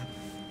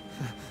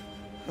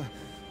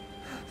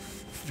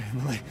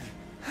 Family.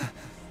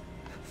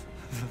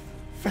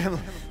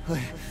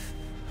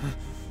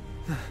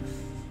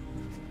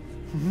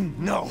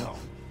 No.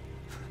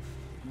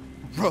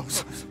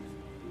 Rose.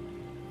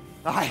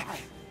 I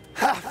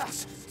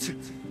have to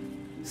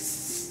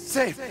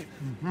save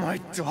my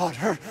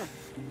daughter.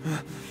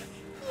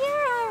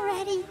 You're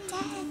already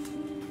dead.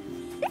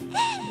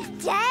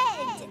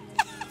 Dead!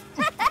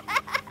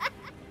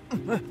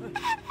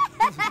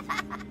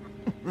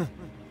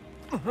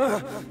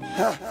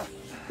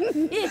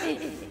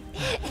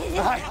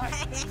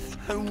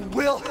 I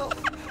will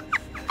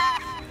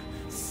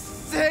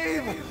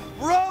save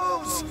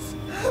Rose!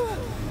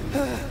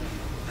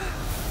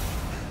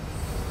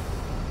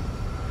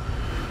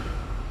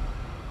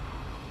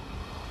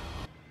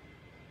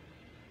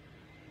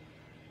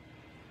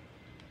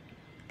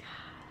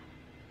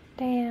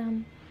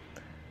 Damn.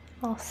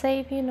 I'll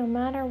save you no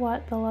matter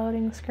what the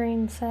loading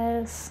screen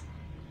says.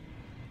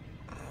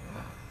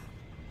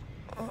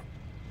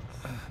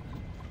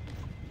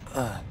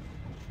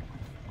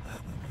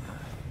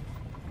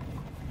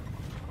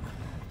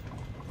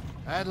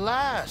 At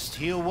last,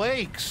 he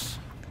awakes.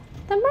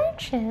 The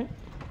merchant.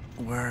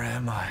 Where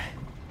am I?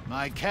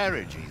 My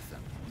carriage,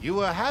 Ethan. You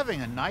were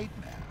having a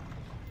nightmare.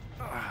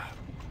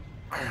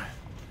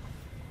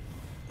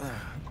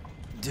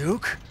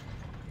 Duke?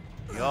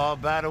 Your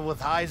battle with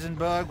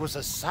Heisenburg was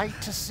a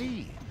sight to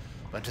see.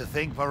 But to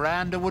think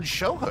Miranda would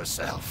show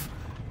herself.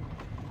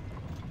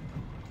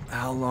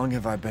 How long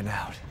have I been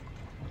out?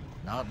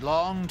 Not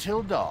long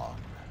till dawn.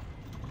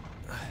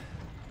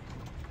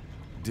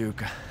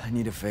 Duke, I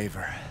need a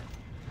favor.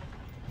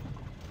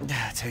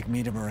 Take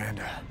me to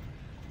Miranda.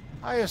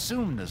 I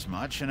assumed as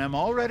much and am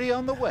already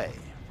on the way.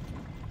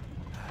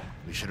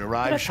 We should What a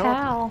arrive shortly.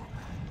 cow.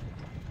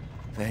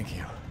 Thank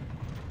you.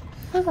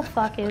 Who the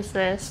fuck is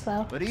this,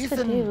 though? But It's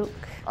Ethan, the Duke.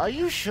 are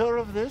you sure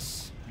of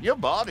this? Your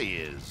body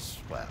is,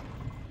 well,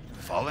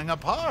 falling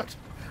apart.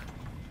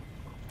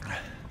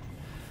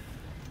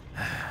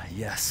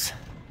 Yes.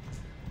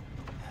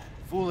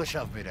 Foolish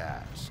of me to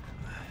ask.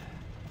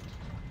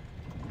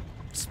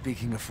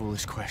 Speaking of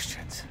foolish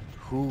questions,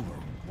 who or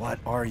what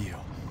are you?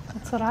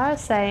 That's what I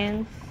was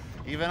saying.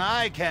 Even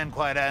I can't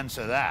quite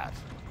answer that.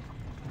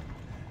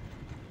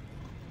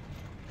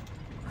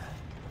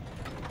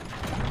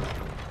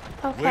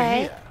 We're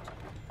Okay. here.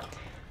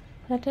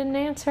 That didn't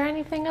answer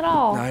anything at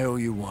all. I owe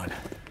you one.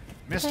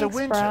 Mr. Thanks,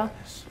 Winters, bro.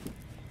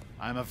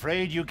 I'm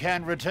afraid you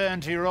can't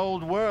return to your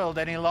old world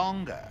any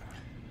longer.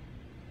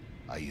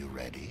 Are you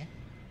ready?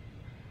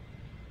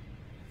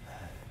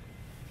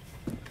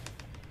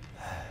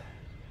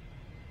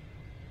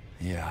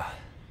 Yeah.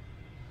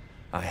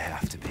 I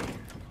have to be.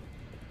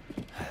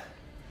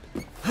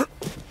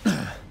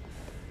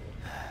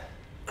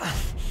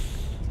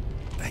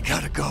 I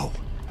gotta go.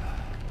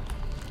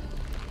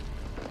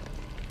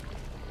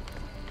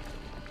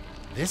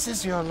 This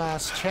is your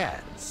last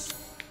chance.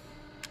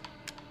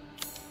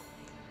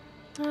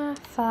 Ah,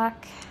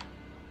 fuck.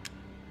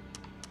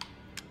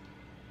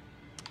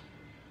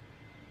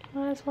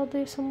 Might as well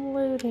do some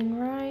looting,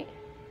 right?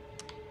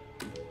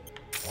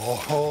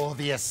 Oh,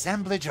 the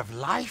assemblage of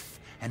life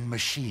and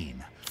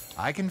machine.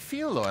 I can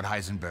feel Lord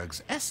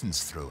Heisenburg's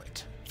essence through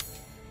it.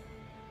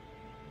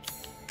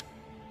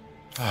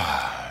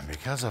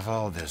 Because of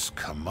all this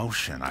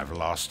commotion, I've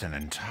lost an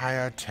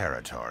entire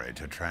territory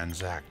to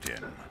transact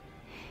in.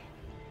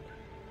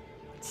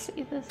 Let's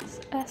see, this is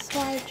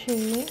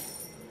SYG.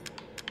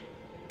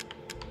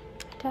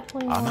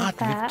 Definitely want Amat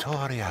that.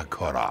 Victoria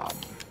Coram.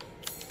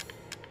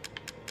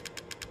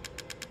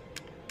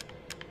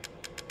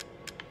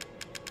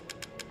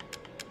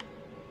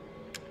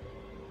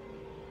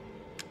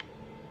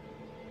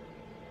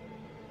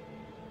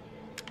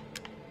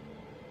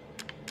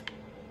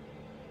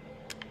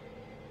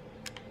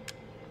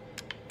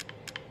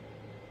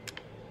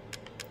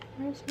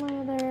 Where's my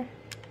other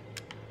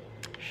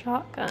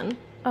shotgun?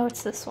 Oh,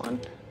 it's this one.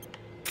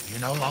 You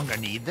no longer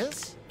need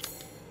this?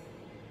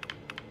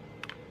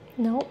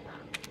 Nope.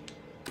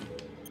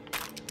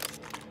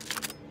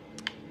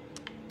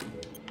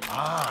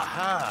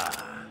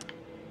 Aha!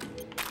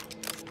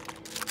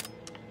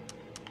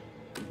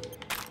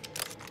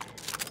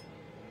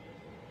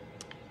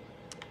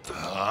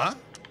 Huh?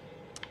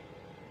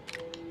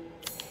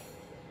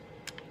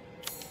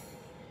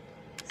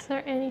 Is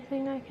there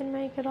anything I can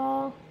make at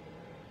all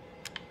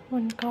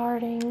when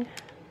guarding?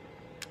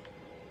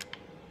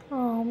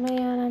 Oh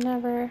man, I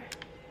never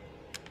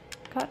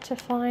got to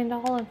find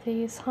all of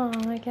these, huh?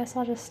 I guess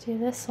I'll just do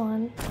this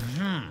one.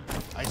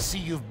 I see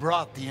you've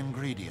brought the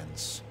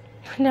ingredients.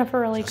 I never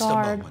really Just a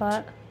guard, moment.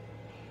 but...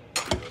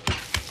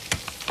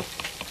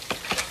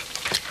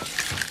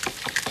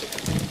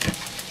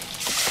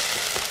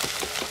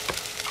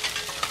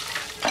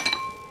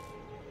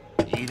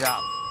 Eat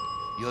up.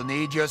 You'll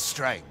need your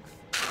strength.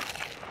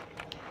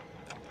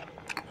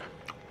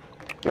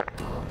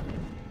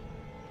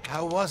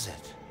 How was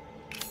it?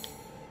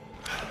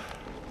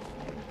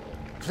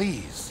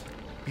 Please,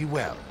 be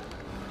well.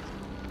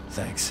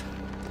 Thanks.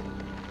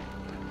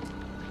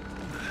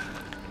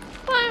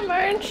 Bye,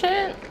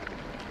 merchant!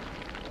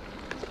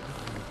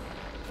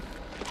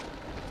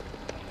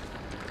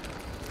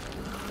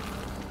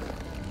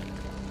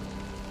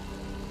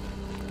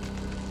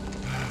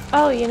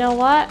 Oh, you know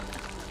what?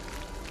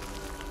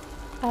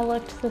 I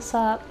looked this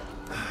up.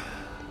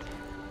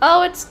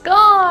 Oh, it's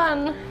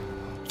gone!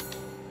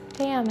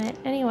 Damn it.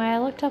 Anyway, I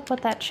looked up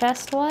what that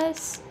chest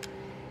was,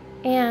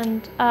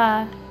 and,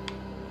 because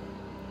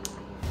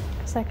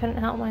I couldn't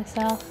help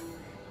myself.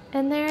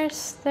 And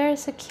there's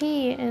a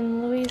key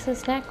in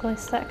Louise's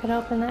necklace that could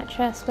open that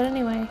chest, but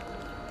anyway,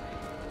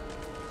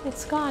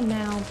 it's gone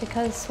now,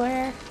 because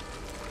where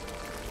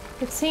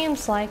it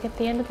seems like at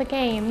the end of the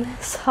game,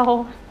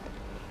 so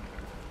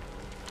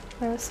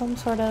there was some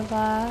sort of,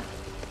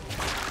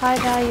 high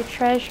value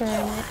treasure in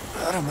it.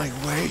 Out of my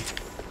way.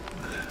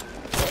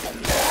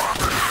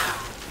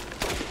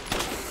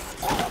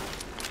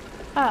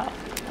 Oh.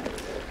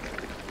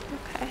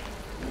 Okay.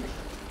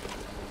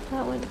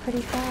 That went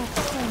pretty fast,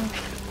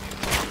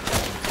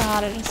 huh?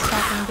 God, it just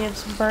fucking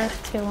gives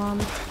birth to them.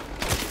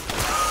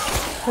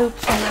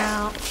 Poops them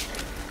out.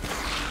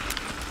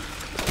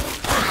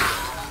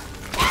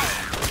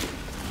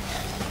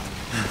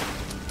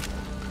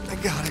 I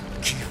gotta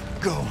keep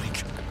going.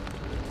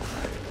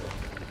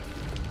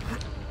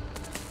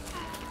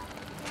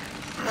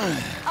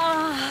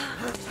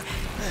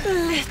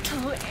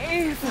 Little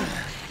Ava,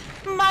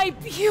 my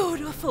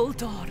beautiful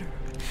daughter.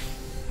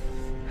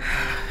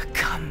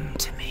 Come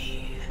to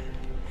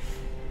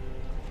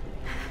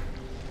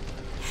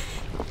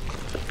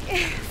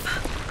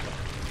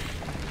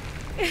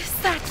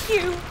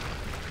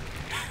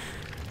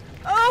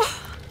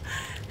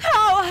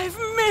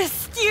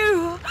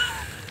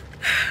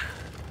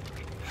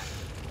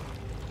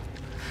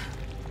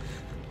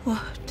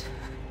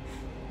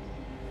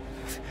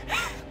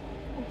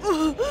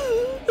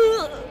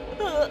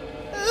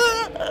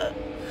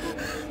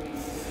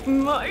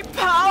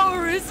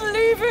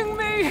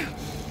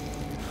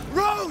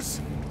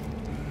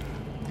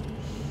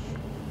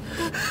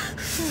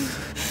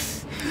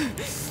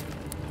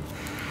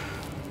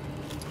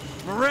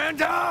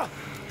Miranda!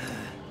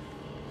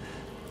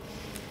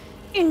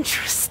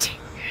 Interesting.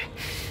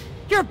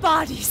 Your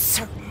body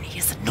certainly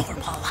isn't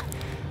normal.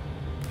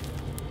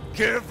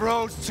 Give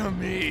Rose to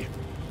me!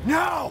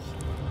 Now!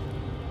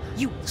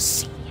 You will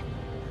see.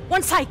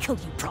 Once I kill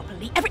you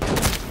properly, every—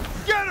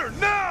 Get her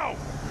now!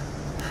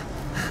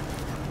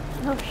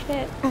 Oh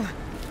shit.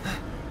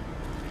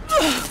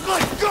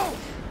 Let go!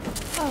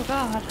 Oh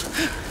god.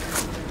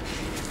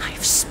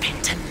 I've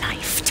spent a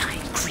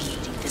lifetime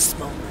creating this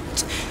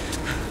moment.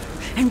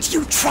 And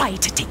you try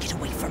to take it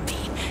away from me.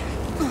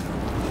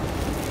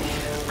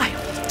 I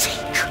will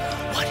take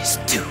what is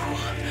due.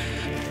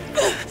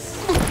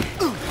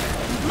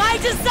 My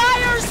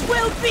desires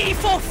will be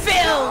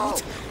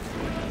fulfilled!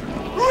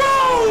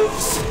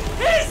 Rose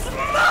is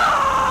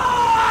mine!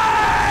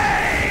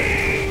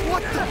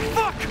 What the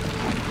fuck?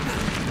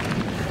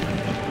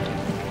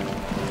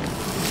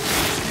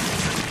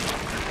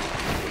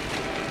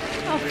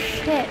 Oh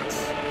shit.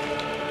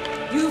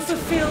 You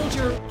fulfilled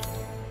your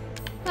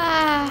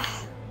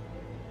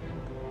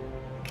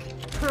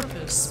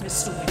purpose,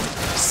 Mr.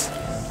 Winters.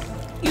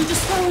 You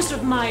disposed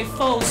of my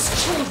false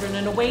children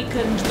and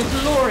awakened the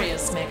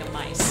glorious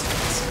Megamycete.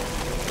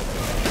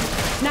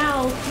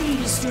 Now,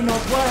 please do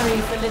not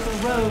worry for little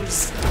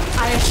Rose.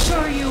 I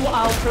assure you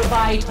I'll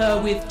provide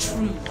her with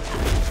true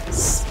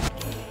happiness.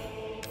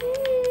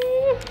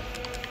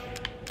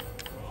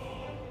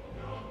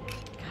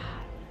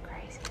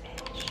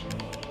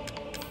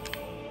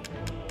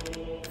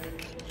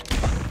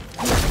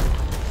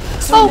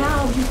 So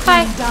now you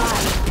can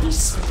die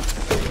peacefully.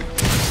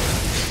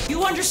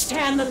 You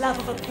understand the love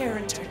of a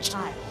parent or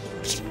child,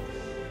 don't you?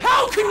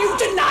 How can you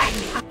deny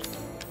me?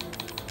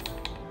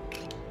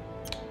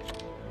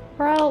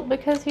 Bro,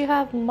 because you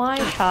have my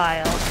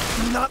child.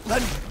 Do not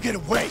let him get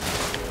away!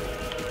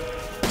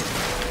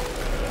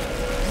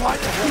 Why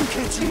the hell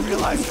can't you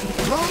realize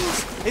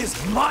Rose is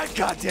my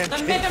goddamn The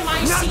kid,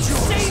 Megamycete not yours!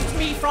 saved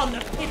me from the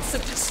pits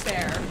of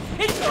despair.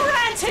 It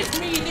granted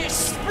me this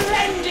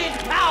splendid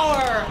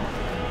power.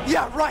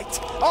 Yeah, right!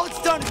 All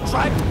it's done is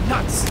drive you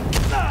nuts!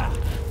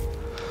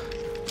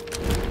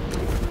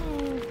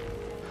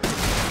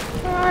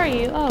 Where are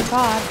you? Oh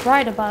god,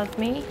 right above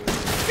me.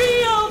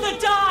 Feel the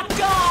Dark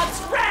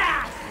God's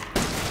wrath!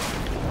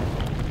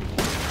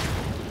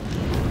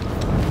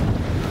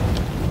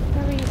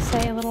 Whatever you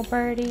say, little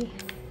birdie.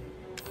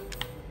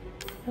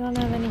 I don't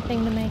have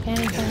anything to make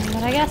anything,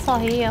 but I guess I'll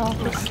heal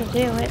just to do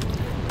it.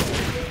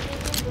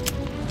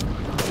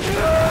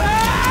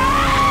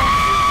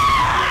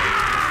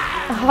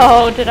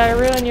 Oh, did I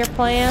ruin your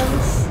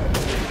plans?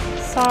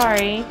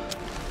 Sorry.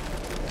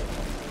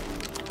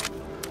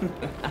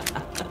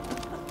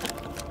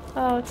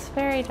 Oh, it's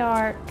very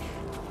dark.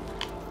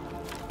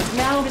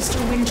 Now, Mr.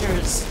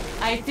 Winters,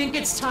 I think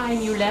it's time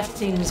you left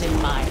things in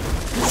my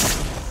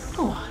hands.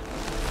 Go on.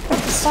 What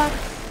the fuck?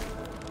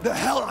 The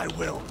hell I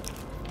will!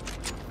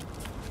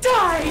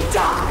 Die,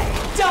 die,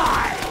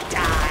 die,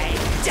 die,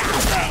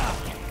 die!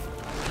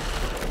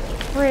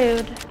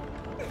 Rude.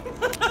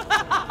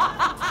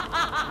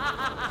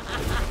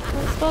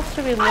 I'm supposed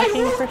to be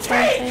looking for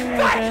something or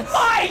just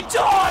my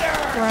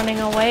daughter! running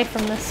away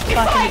from this If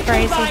I fucking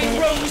crazy combine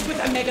bitch. Rose with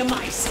a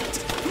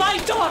Megamycete, my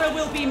daughter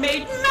will be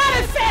made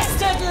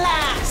manifest at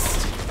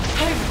last!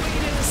 I've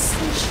waited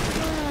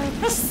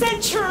a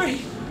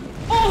century,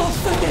 all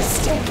for this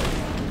day.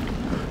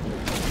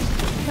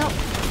 Nope.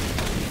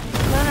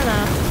 No, no, no.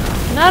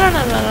 No, no,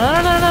 no, no,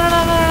 no, no, no, no, no,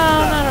 no,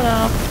 no, no,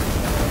 no.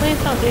 Please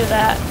don't do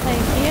that.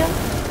 Thank you.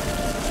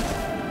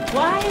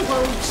 Why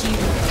won't you?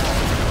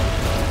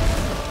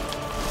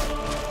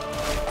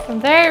 I'm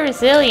very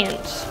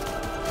resilient,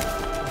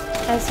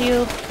 as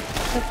you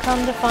have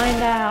come to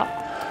find out.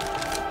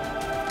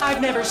 I've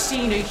never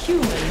seen a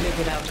human live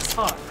without his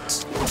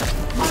heart.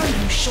 Are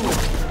you sure?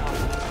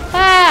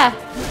 Ah!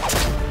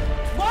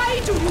 Why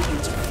do you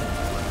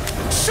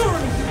interfere?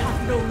 Surely you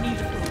have no need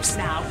of Rose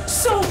now,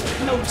 so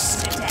close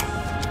to death.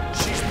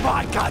 She's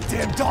my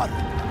goddamn daughter!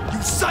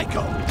 You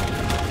psycho!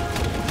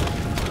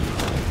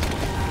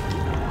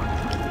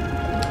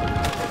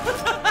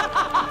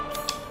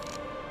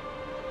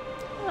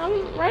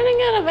 I'm running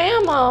out of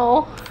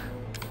ammo.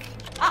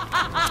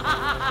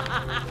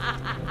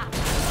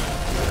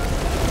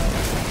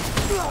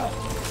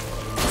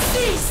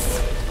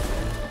 Cease!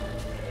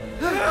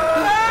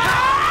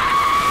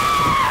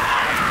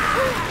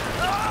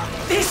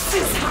 This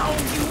is how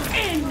you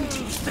end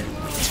Eveline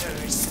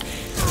Winters.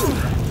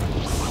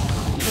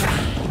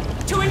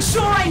 To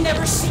ensure I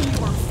never see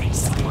your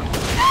face again.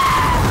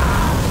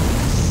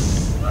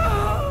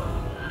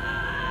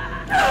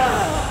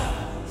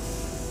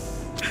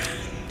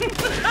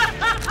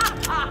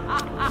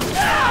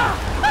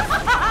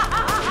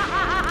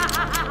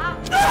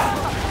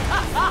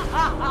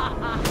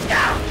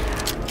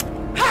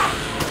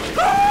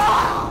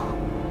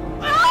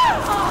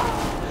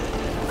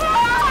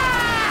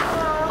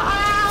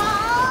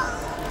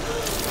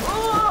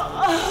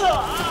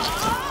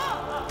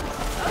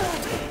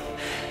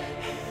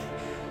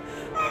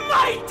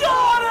 My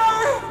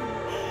daughter!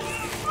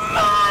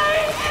 My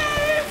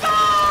Eva!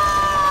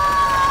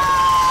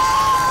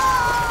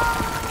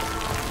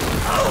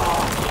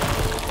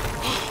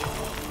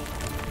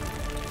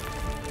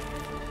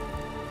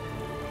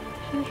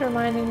 She's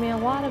reminding me a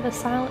lot of a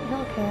Silent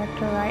Hill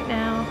character right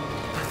now.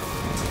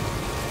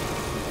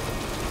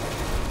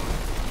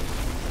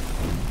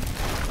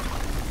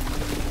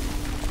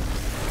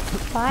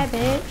 Bye,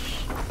 bitch.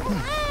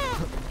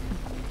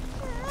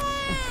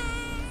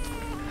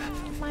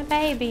 My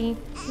baby.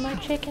 My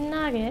chicken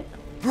nugget.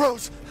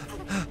 Rose!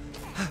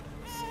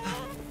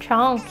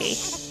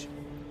 Chonky.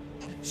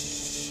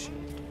 Shh.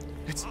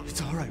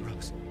 It's all right,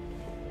 Rose.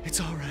 It's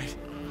all right.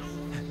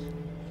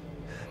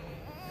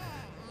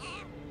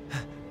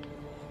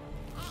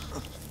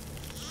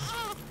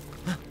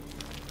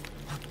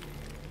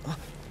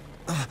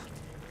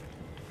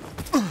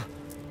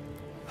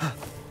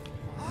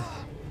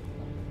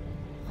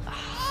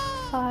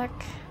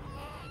 Fuck.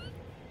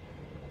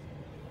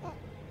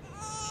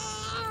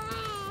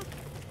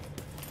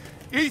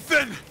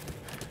 Ethan!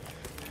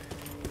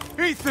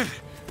 Ethan!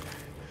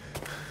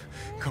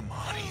 Come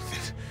on,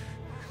 Ethan.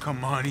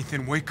 Come on,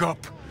 Ethan, wake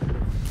up.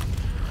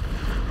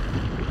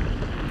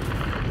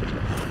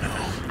 Oh,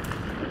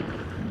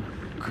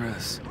 no.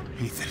 Chris.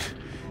 Ethan.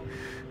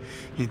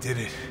 You did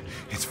it.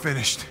 It's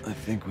finished. I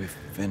think we've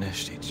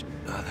finished each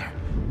other.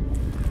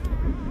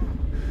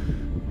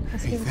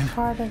 Because he was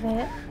part of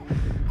it.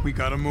 We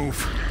gotta move.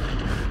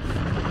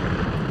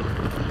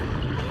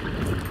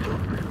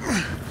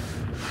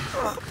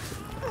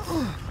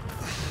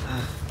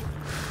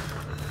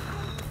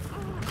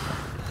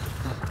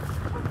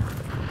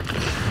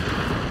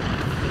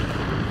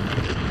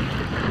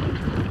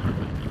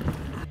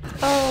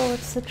 Oh,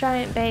 it's the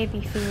giant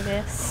baby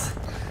fetus.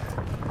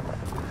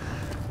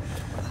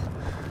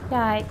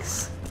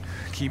 Yikes.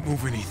 Keep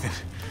moving, Ethan.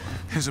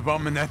 There's a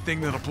bomb in that thing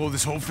that'll blow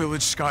this whole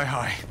village sky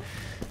high.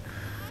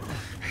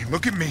 Hey,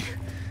 look at me.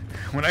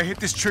 When I hit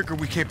this trigger,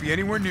 we can't be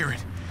anywhere near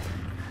it.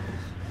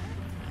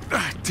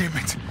 Ah, damn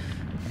it.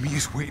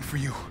 Mia's waiting for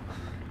you.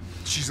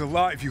 She's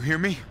alive, you hear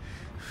me?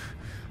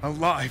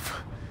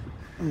 Alive.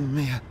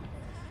 Mia.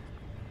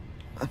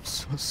 I'm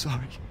so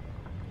sorry.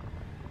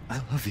 I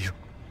love you.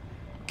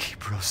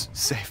 Keep Rose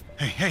safe.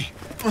 Hey.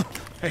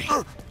 Hey.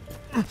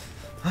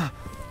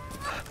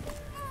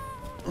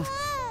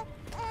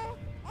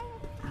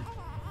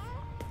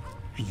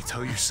 And you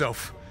tell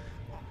yourself.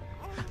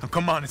 Now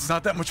come on, it's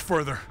not that much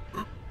further.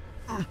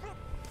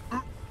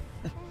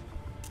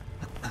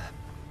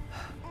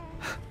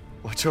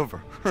 Watch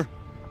over her.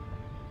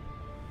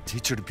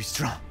 Teach her to be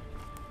strong.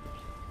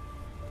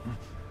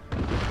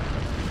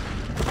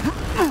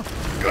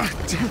 God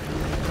damn it.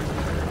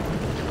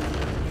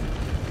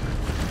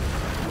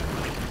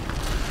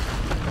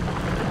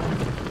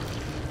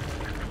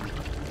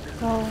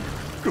 Oh.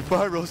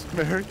 Goodbye,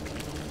 Rosemary.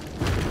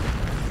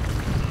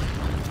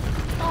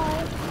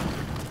 Oh.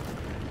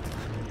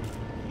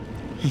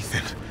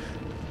 Ethan.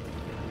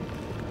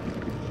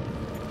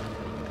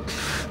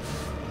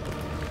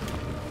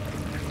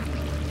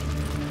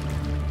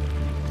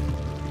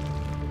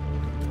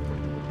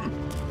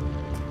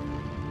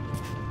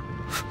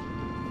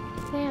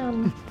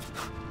 Damn.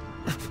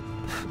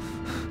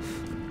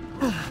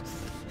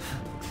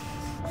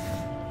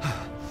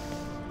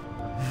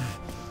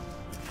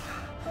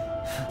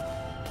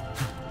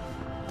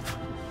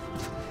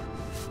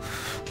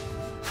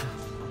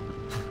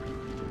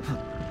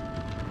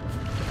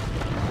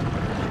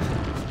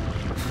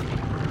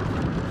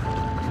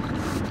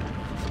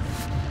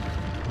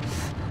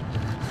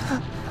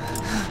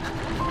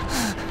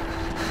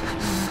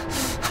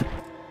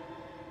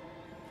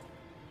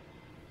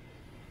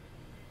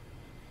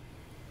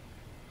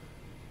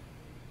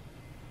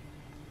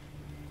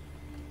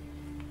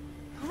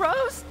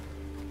 Rose?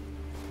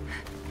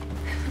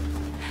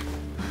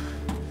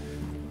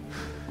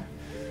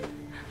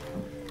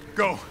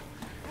 Go.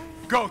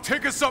 Go,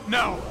 take us up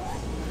now.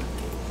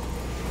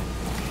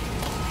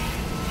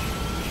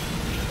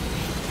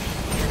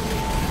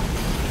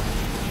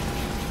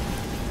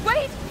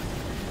 Wait!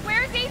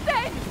 Where's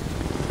Ethan?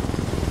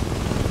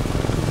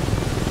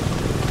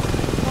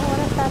 Oh, what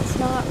if that's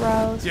not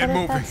Rose? Get what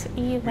moving. if that's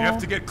Eva? We have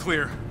to get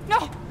clear.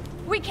 No!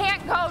 We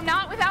can't go,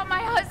 not without my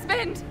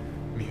husband!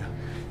 Mia,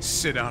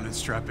 sit down and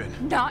strap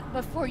in. Not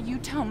before you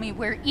tell me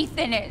where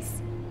Ethan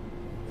is.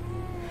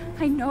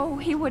 I know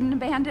he wouldn't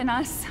abandon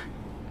us.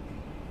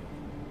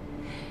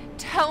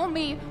 Tell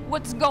me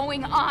what's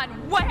going on.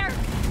 Where?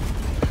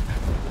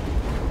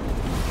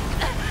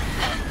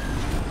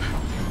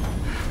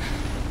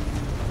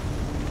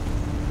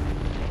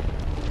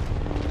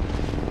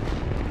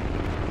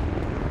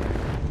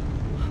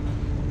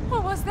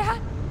 What was that?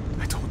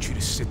 I told you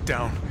to sit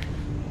down.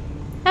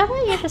 How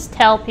about you just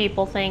tell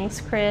people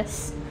things,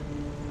 Chris?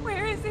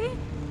 Where is he?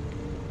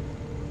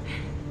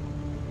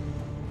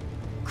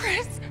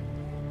 Chris?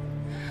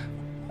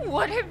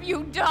 What have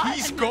you done?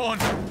 He's gone.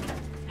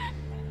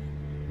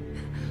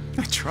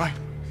 I tried.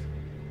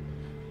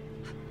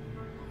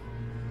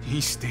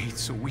 He stayed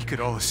so we could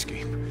all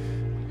escape.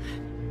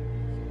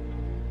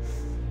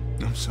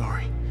 I'm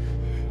sorry.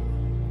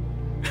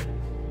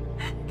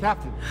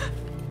 Captain,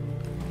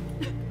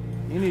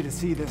 you need to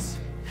see this.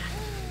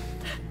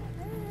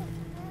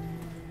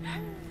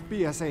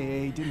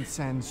 BSAA didn't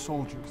send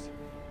soldiers.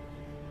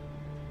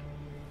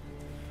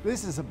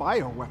 This is a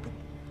bioweapon.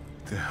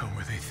 What the hell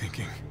were they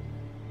thinking?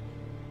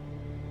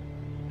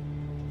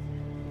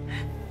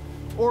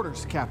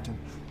 Orders, Captain.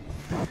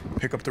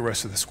 Pick up the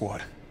rest of the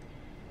squad.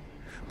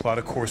 Plot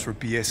a course for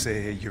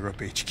BSAA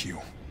Europe HQ.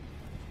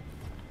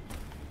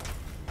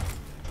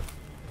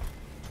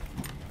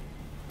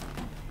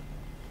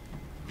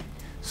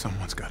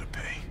 Someone's got to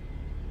pay.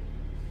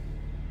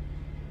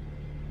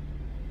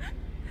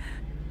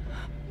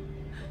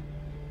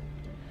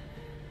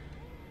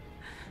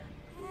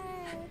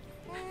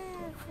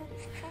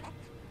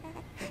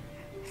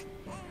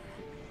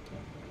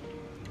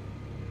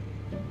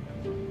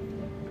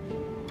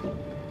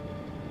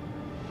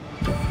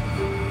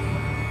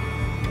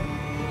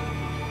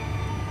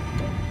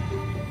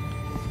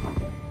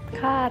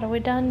 God, we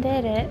done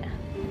did it.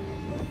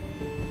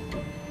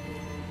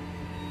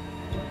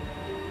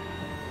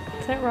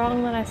 Is it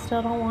wrong that I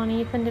still don't want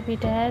Ethan to be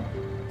dead?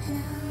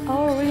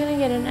 Oh, are we gonna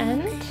get an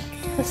end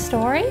to the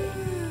story?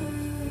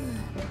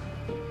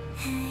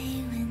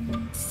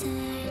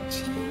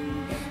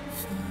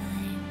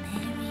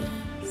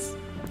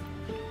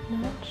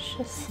 No, it's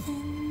just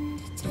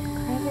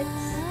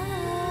credits.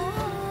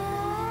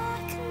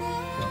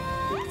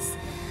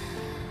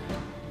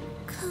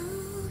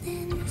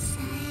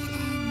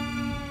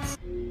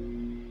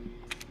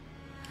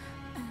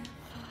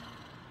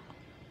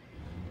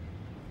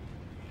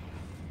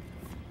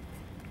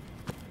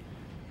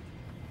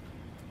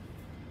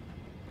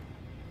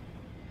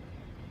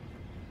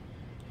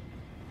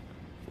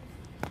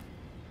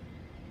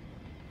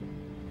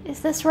 Is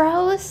this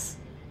Rose?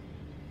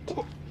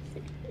 Do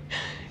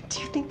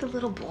you think the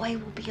little boy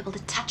will be able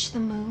to touch the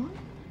moon?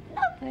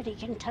 Nobody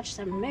can touch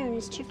the moon,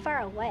 it's too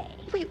far away.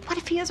 Wait, what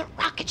if he has a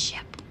rocket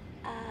ship?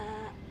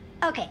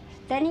 Okay,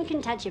 then you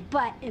can touch it,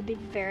 but it'd be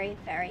very,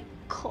 very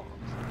cold.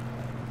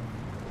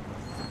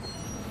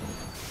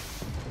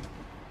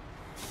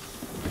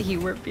 You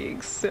were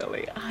being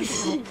silly. I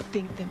don't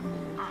think the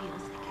moon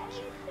feels like I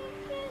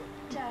think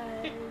it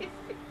does.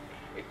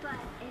 But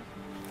if...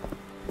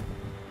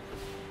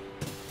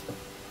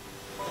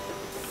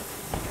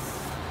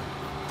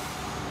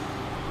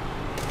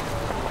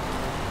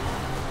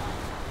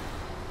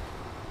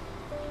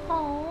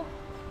 Oh,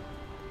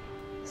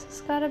 this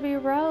has got to be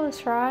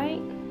Rose,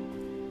 right?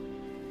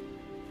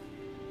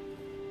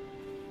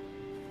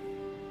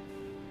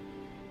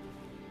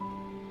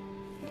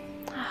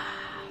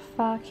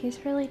 Fuck,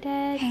 he's really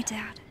dead. Hey,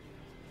 Dad.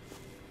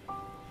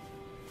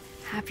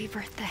 Happy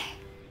birthday.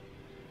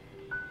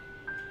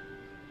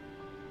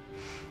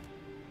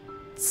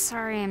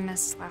 Sorry I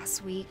missed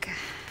last week.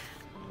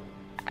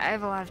 I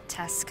have a lot of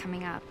tests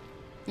coming up.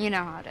 You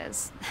know how it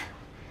is.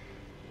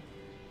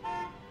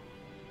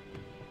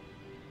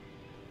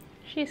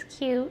 She's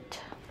cute.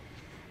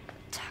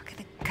 Talk of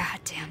the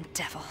goddamn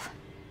devil.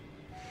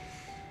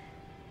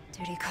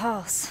 Duty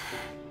calls.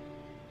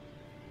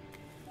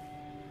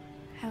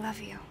 I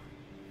love you.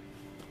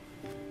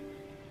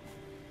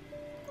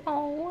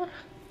 Oh.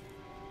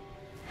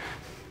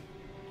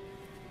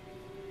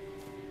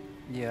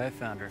 Yeah, I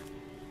found her.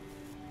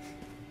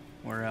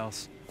 Where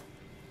else?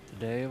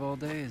 Today of all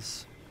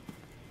days.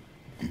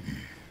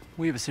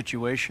 We have a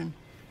situation.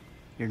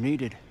 You're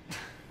needed,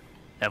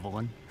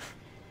 Eveline.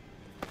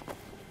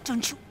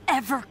 Don't you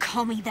ever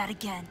call me that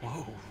again.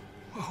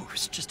 Whoa,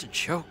 it's just a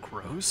joke,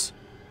 Rose.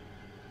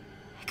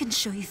 I can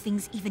show you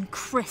things even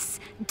Chris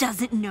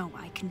doesn't know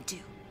I can do.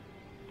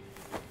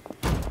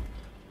 We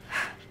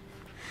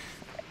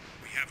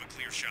have a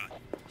clear shot.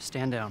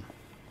 Stand down.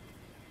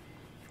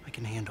 I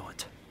can handle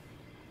it.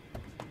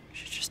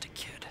 She's just a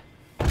kid.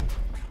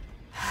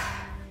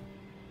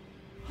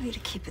 Way to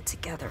keep it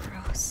together,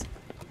 Rose.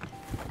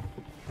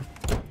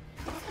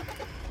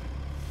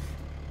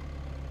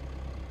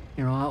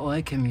 You're a lot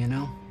like him, you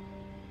know?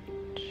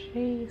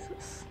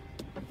 Jesus.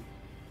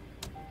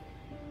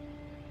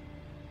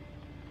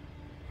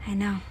 I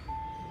know.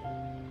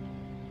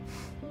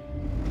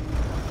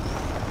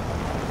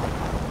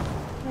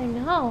 I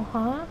know,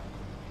 huh?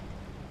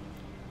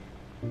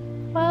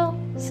 Well,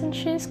 since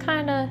she's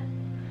kind of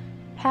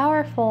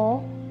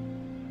powerful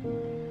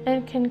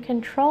and can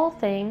control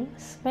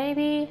things,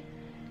 maybe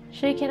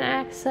she can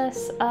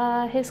access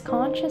his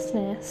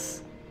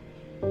consciousness.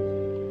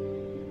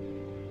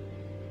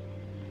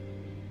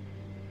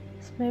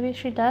 So maybe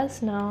she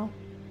does know.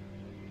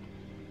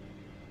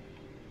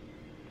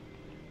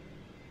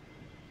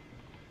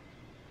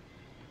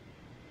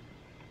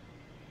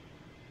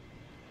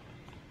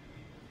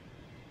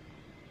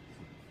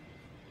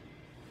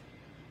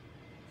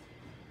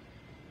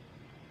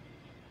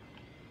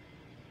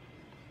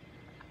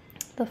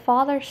 The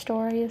father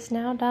story is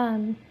now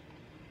done.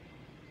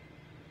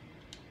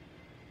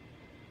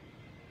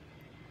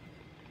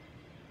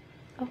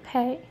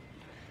 Okay,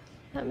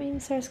 that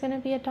means there's going to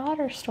be a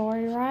daughter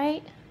story,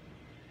 right?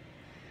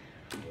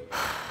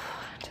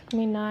 Took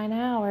me 9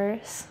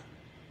 hours.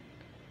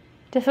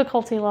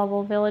 Difficulty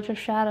level, Village of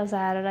Shadows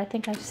added. I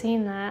think I've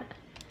seen that.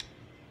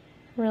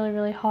 Really,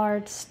 really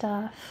hard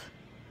stuff.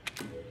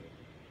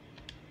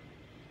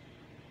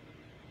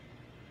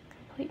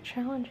 Complete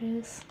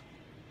challenges.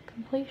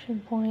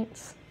 Completion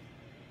points.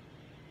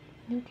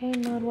 New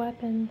game mode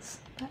weapons.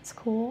 That's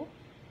cool.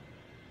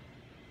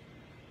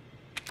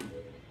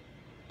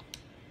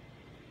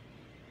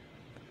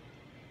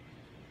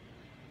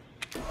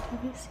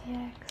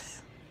 WCX.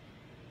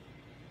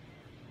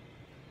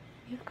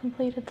 You've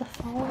completed the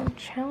following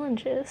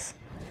challenges.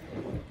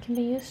 Can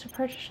be used to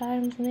purchase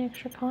items in the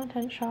extra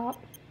content shop.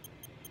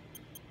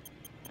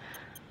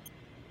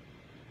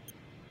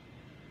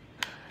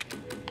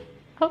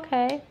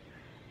 Okay,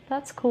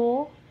 that's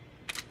cool.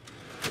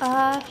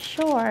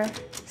 Sure.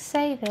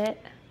 Save it.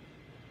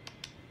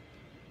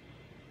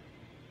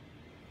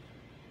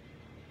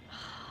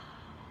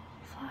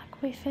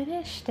 Fuck, we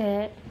finished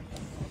it.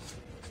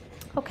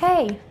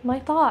 Okay, my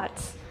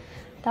thoughts.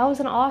 That was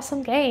an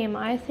awesome game.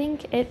 I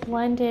think it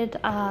blended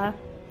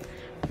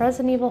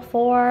Resident Evil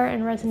 4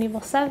 and Resident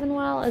Evil 7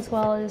 well as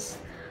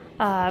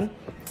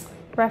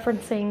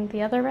referencing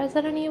the other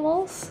Resident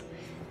Evils.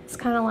 It's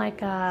kind of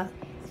like, I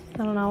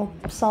don't know,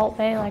 Salt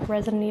Bay, like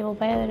Resident Evil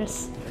Bay. They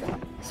just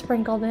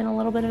sprinkled in a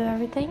little bit of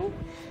everything.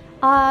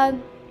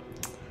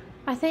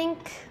 I think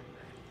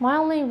my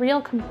only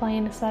real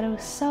complaint is that it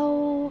was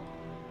so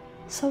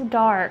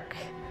dark.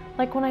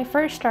 Like when I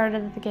first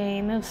started the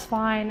game, it was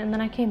fine, and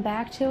then I came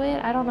back to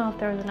it. I don't know if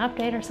there was an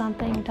update or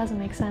something, it doesn't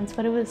make sense,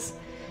 but it was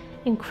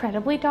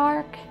incredibly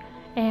dark,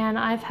 and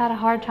I've had a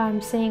hard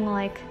time seeing,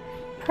 like,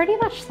 pretty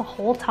much the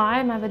whole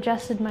time. I've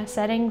adjusted my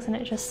settings, and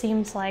it just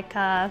seems like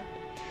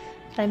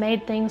they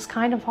made things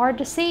kind of hard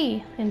to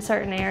see in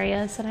certain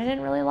areas, and I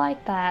didn't really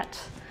like that.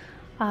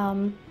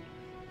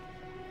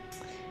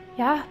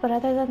 Yeah, but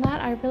other than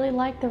that, I really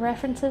like the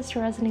references to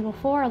Resident Evil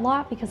 4 a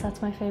lot because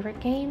that's my favorite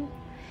game.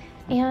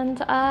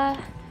 And I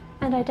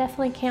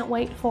definitely can't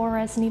wait for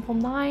Resident Evil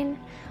 9,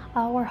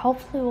 where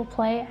hopefully we'll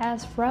play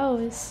as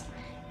Rose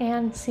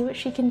and see what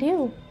she can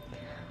do.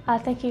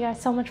 Thank you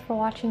guys so much for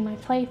watching my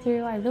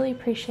playthrough. I really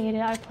appreciate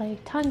it. I play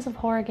tons of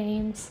horror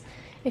games.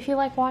 If you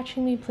like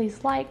watching me,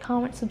 please like,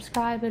 comment,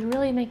 subscribe. It would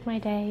really make my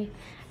day,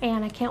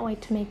 and I can't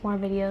wait to make more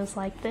videos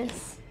like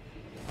this.